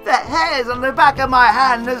almost the hairs on the back of my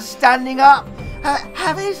hand are standing up.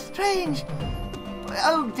 How very strange.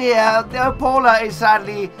 Oh dear, Paula is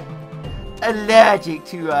sadly allergic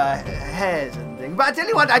to hairs and things. But I tell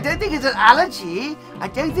you what, I don't think it's an allergy. I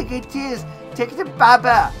don't think it is. Take it to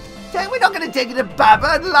Baba. We're not going to take it to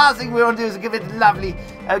Baba. The last thing we want to do is give it lovely.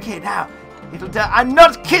 Okay, now, it'll do. I'm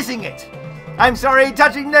not kissing it. I'm sorry,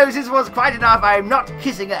 touching noses was quite enough. I'm not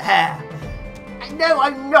kissing a hair. No,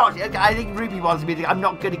 I'm not. I think Ruby wants me to. I'm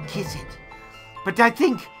not going to kiss it. But I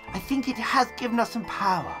think it has given us some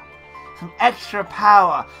power. Some extra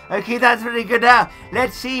power. Okay, that's really good. Now,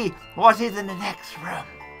 let's see what is in the next room.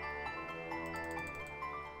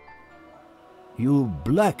 You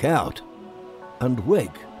black out and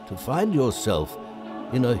wake to find yourself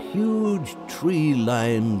in a huge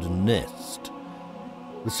tree-lined nest.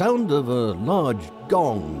 The sound of a large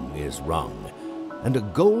gong is rung, and a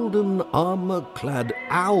golden armor-clad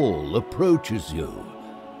owl approaches you.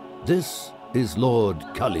 This is Lord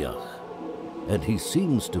Kaliach, and he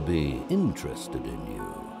seems to be interested in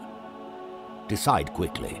you. Decide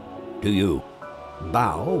quickly. Do you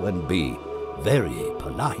bow and be very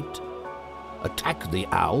polite? Attack the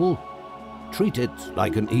owl? Treat it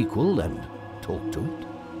like an equal and talk to it?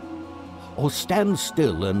 Or stand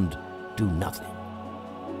still and do nothing?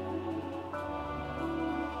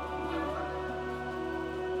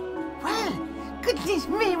 Goodness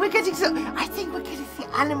me, I think we're getting the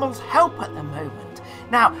animals' help at the moment.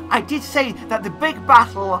 Now, I did say that the big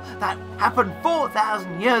battle that happened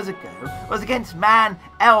 4,000 years ago was against man,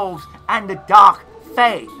 elves, and the dark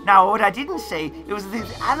fae. Now, what I didn't say, it was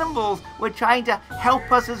these animals were trying to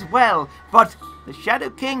help us as well. But the Shadow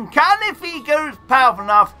King can, if he goes powerful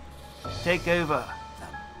enough, take over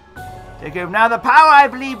them. Take over. Now, the power, I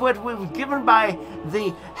believe, was given by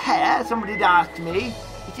the hair. Somebody had asked me.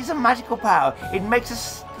 It is a magical power. It makes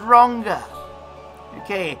us stronger.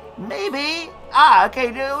 Okay, maybe.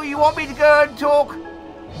 Okay, do you want me to go and talk?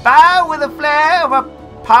 Bow with the flair of a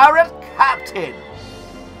pirate captain.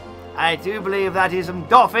 I do believe that is some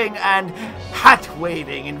doffing and hat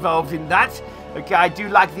waving involved in that. Okay, I do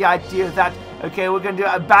like the idea of that. Okay, we're going to do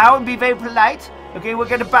a bow and be very polite. Okay, we're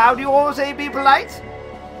going to bow. Do you all say be polite?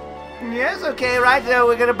 Yes, okay, right. So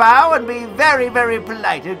we're going to bow and be very, very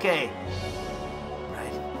polite. Okay.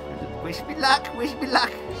 Wish me luck, wish me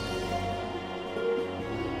luck.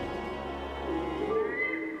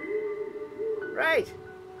 Right.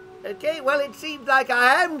 Okay, well, it seems like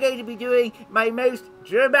I am going to be doing my most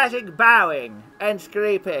dramatic bowing and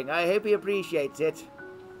scraping. I hope he appreciates it.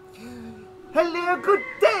 Hello, good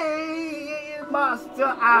day,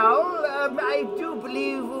 Master Owl. I do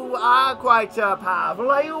believe you are quite powerful.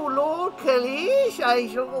 Are you Lord Kalish?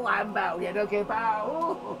 I'm bowed yet. Okay,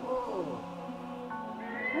 bow.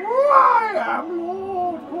 I am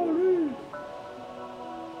Lord Kalish.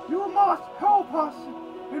 You must help us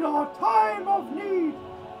in our time of need.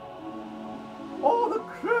 All the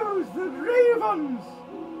crows, the ravens,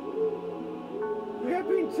 they have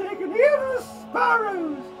been taken. Even the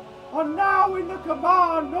sparrows are now in the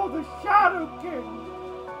command of the Shadow King.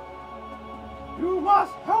 You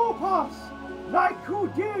must help us like you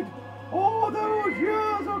did all those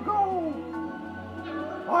years ago.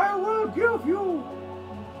 I will give you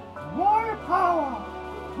my power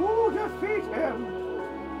to defeat him.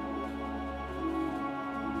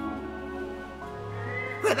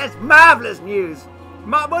 Well, that's marvelous news.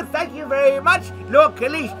 Well, thank you very much, Lord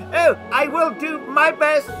Kalish. Oh, I will do my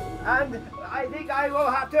best, and I think I will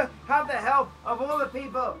have to have the help of all the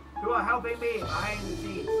people who are helping me behind the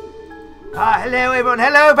scenes. Hello, everyone.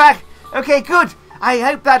 Hello, back. Okay, good. I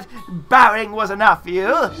hope that bowing was enough for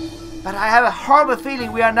you. But I have a horrible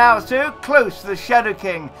feeling we are now so close to the Shadow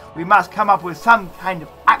King, we must come up with some kind of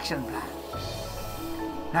action plan.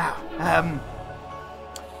 Now,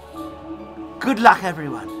 good luck,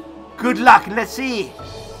 everyone. Good luck, and let's see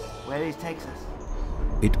where this takes us.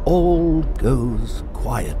 It all goes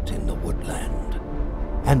quiet in the woodland,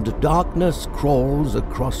 and darkness crawls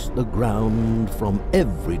across the ground from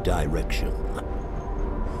every direction.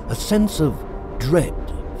 A sense of dread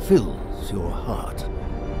fills your heart,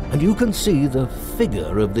 and you can see the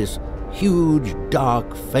figure of this huge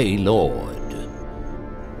dark Fey Lord.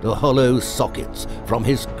 The hollow sockets from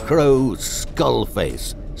his crow skull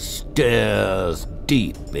face stares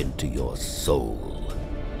deep into your soul.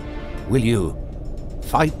 Will you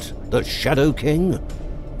fight the Shadow King,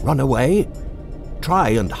 Run away? Try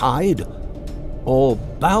and hide? Or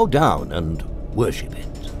bow down and worship it?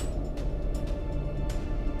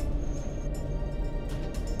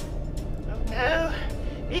 No.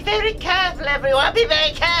 Be very careful, everyone. Be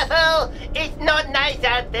very careful. It's not nice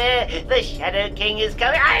out there. The Shadow King is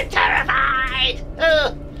coming. I'm terrified.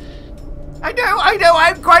 Oh. I know,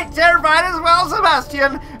 I'm quite terrified as well,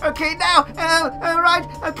 Sebastian. Okay, now, right,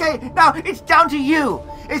 okay, now it's down to you.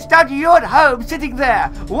 It's down to you at home, sitting there.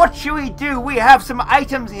 What should we do? We have some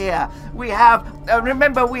items here. We have,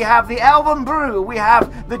 remember, we have the Elven Brew. We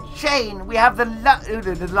have the chain. We have the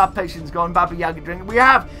love potion's gone, Baba Yaga drink. We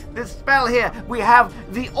have the spell here. We have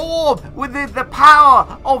the orb with the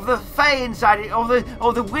power of the Fae inside it, of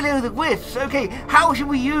the Will-o'-the-Wisps. Okay, how should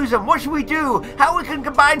we use them? What should we do? How we can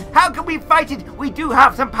combine? How can we fight it? We do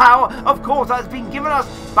have some power, of course, that's been given us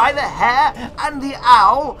by the hare and the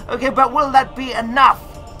owl. Okay, but will that be enough?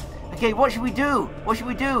 Okay, what should we do? What should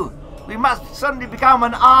we do? We must suddenly become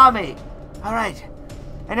an army. All right.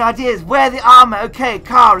 Any ideas? Wear the armor. Okay,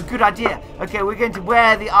 Cara, good idea. Okay, we're going to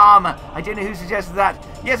wear the armor. I don't know who suggested that.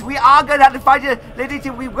 Yes, we are going to have to fight it. Lady,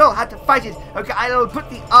 we will have to fight it. Okay, I'll put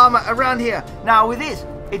the armor around here. Now, with this,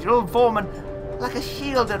 it will form like a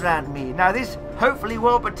shield around me. Now, this hopefully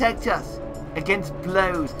will protect us against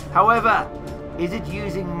blows. However, is it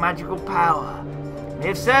using magical power?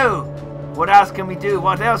 If so, what else can we do?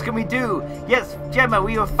 What else can we do? Yes, Gemma,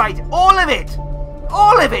 we will fight all of it.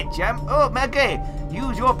 All of it, Gem. Oh, okay.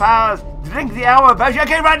 Use your powers. Drink the hour potion.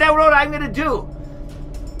 Okay, right now, what I'm going to do.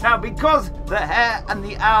 Now, because the hare and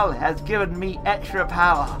the owl has given me extra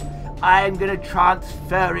power, I am going to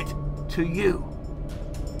transfer it to you.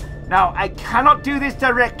 Now, I cannot do this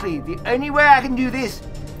directly. The only way I can do this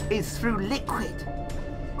is through liquid.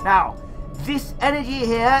 Now, this energy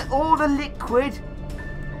here, all the liquid,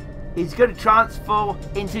 is going to transfer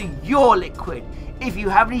into your liquid. If you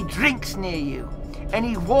have any drinks near you,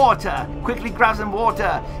 any water, quickly grab some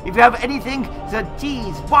water. If you have anything, the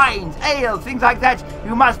teas, wines, ale, things like that,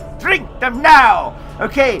 you must drink them now.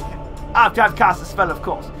 Okay, after I've cast the spell, of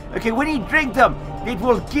course. Okay, when you drink them, it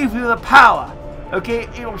will give you the power. Okay,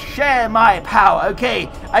 it will share my power. Okay,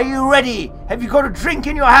 are you ready? Have you got a drink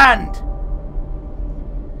in your hand?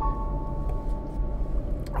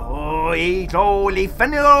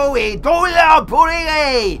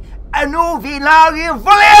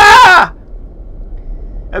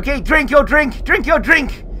 Okay, drink your drink. Drink your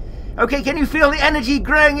drink. Okay, can you feel the energy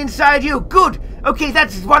growing inside you? Good. Okay,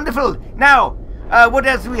 that's wonderful. Now, what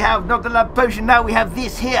else do we have? Not the love potion. Now we have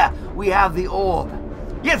this here. We have the orb.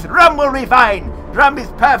 Yes, rum will be fine. Rum is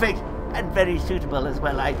perfect and very suitable as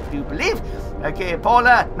well, I do believe. Okay,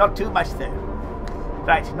 Paula, not too much though.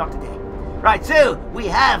 Right, not today. Right, so we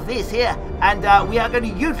have this here, and we are going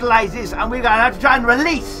to utilize this, and we're going to have to try and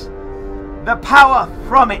release the power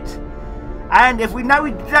from it. And if we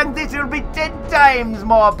drank this, it'll be 10 times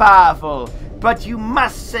more powerful. But you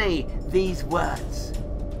must say these words.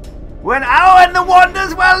 When Owl and the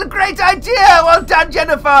Wanders, well, great idea. Well done,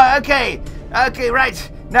 Jennifer. Okay,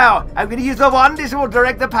 right. Now, I'm going to use the wand. This will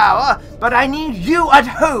direct the power. But I need you at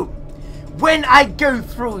home. When I go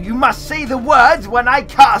through, you must say the words when I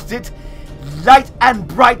cast it. Light and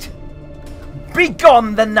bright, be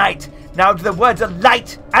gone the night. Now the words are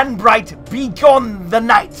light and bright, be gone the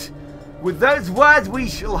night. With those words, we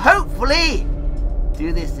shall hopefully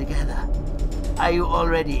do this together. Are you all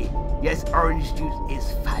ready? Yes, orange juice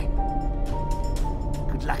is fine.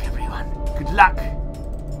 Good luck, everyone. Good luck.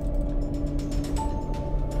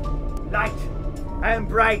 Light and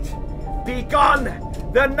bright, be gone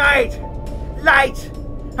the night. Light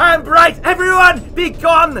and bright, everyone, be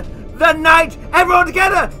gone the night. Everyone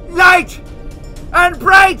together. Light and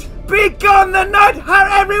bright, be gone the night.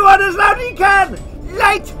 Everyone as loud as you can.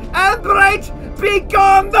 Light and bright, be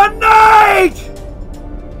gone the night.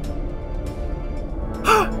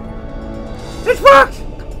 It worked.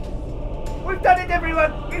 We've done it,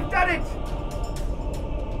 everyone. We've done it.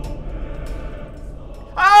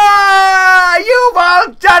 You've all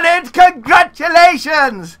done it.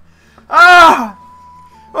 Congratulations.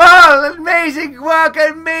 Well, amazing work,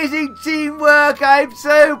 amazing teamwork. I'm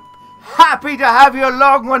so happy to have you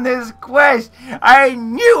along on this quest. I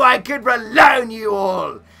knew I could rely on you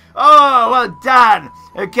all. Oh, well done.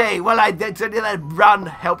 Okay, well, certainly that run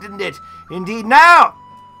helped, didn't it? Indeed. Now,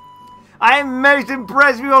 I'm most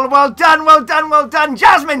impressed with you all. Well done, well done, well done.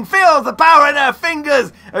 Jasmine, feel the power in her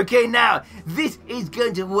fingers. Okay, now, this is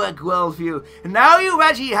going to work well for you. Now you've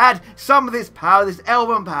actually had some of this power, this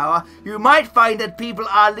elven power, you might find that people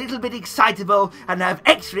are a little bit excitable and have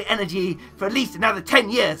extra energy for at least another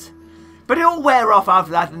 10 years. But it'll wear off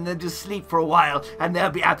after that and then just sleep for a while and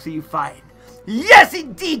they'll be absolutely fine. Yes,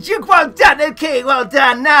 indeed, Duke. Well done. Okay, well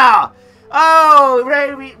done. Now, oh,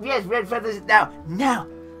 yes, red feathers. Now,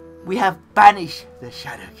 we have banished the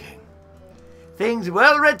Shadow King. Things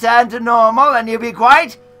will return to normal, and you'll be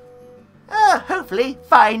quite, hopefully,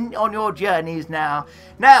 fine on your journeys now.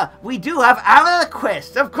 Now, we do have other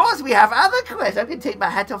quests. Of course, we have other quests. I can take my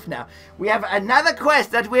hat off now. We have another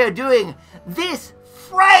quest that we're doing this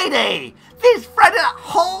Friday. This Friday, a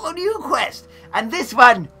whole new quest. And this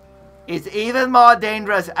one is even more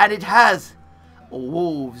dangerous, and it has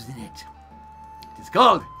wolves in it. It is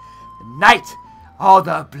called the Night of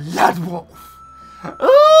the Blood Wolf.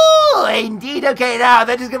 Ooh, indeed. Okay, now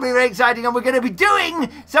that is going to be very exciting, and we're going to be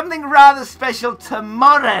doing something rather special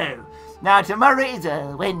tomorrow. Now, tomorrow is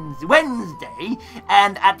a Wednesday,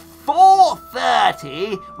 and at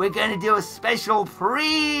 4:30, we're going to do a special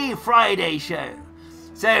pre-Friday show.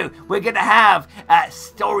 So, we're going to have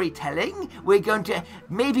storytelling. We're going to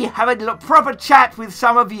maybe have a little proper chat with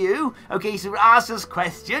some of you. Okay, so ask us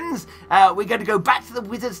questions. We're going to go back to the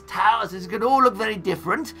Wizard's Tower. So it's going to all look very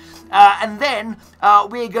different. And then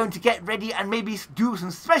we're going to get ready and maybe do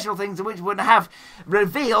some special things which we're going to have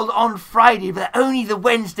revealed on Friday that only the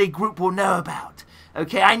Wednesday group will know about.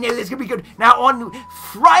 Okay, I know this is going to be good. Now, on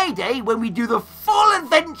Friday, when we do the full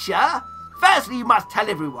adventure, firstly, you must tell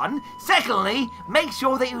everyone. Secondly, make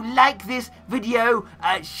sure that you like this video,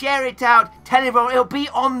 share it out, tell everyone. It'll be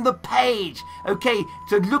on the page, okay?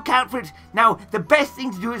 So look out for it. Now, the best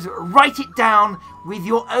thing to do is write it down with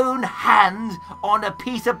your own hand on a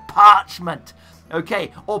piece of parchment,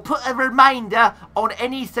 okay? Or put a reminder on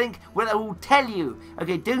anything where it will tell you.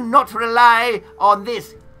 Okay, do not rely on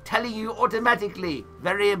this telling you automatically.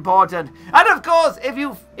 Very important. And of course, if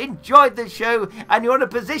you've enjoyed the show and you're in a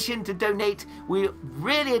position to donate, we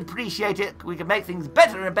really appreciate it. We can make things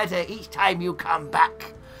better and better each time you come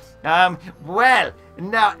back. Well,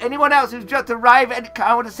 now, anyone else who's just arrived,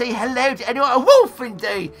 I want to say hello to anyone. A wolf,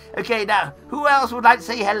 indeed. Okay, now, who else would like to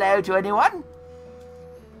say hello to anyone?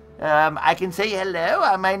 I can say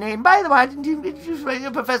hello. My name, by the way, I didn't even introduce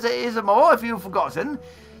Professor Ismore, if you've forgotten.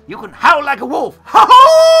 You can howl like a wolf.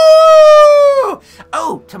 Ho-ho!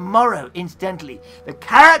 Oh, tomorrow, incidentally, the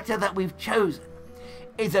character that we've chosen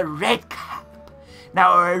is a red cap.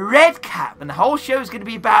 Now, a red cap, and the whole show is going to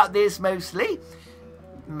be about this mostly.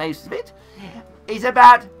 Most of it is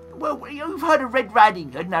about, well, you've heard of Red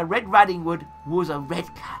Riding Hood. Now, Red Riding Hood was a red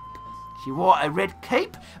cap. She wore a red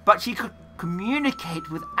cape, but she could communicate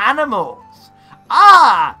with animals.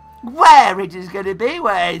 Where it is going to be,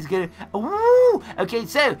 where it's going to... Ooh! Okay,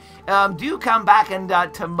 so, do come back and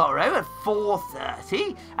tomorrow at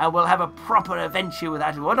 4:30, and we'll have a proper adventure with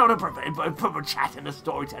that. Well, not a proper chat and a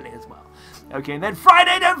storytelling as well. Okay, and then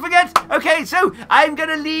Friday, don't forget. Okay, so I'm going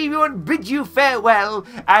to leave you and bid you farewell,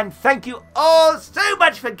 and thank you all so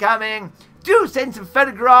much for coming. Do send some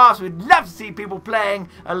photographs. We'd love to see people playing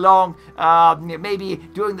along. Maybe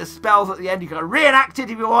doing the spells at the end. You can reenact it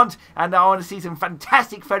if you want. And I want to see some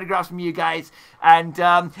fantastic photographs from you guys. And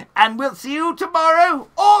we'll see you tomorrow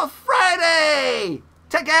or Friday.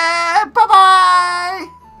 Take care.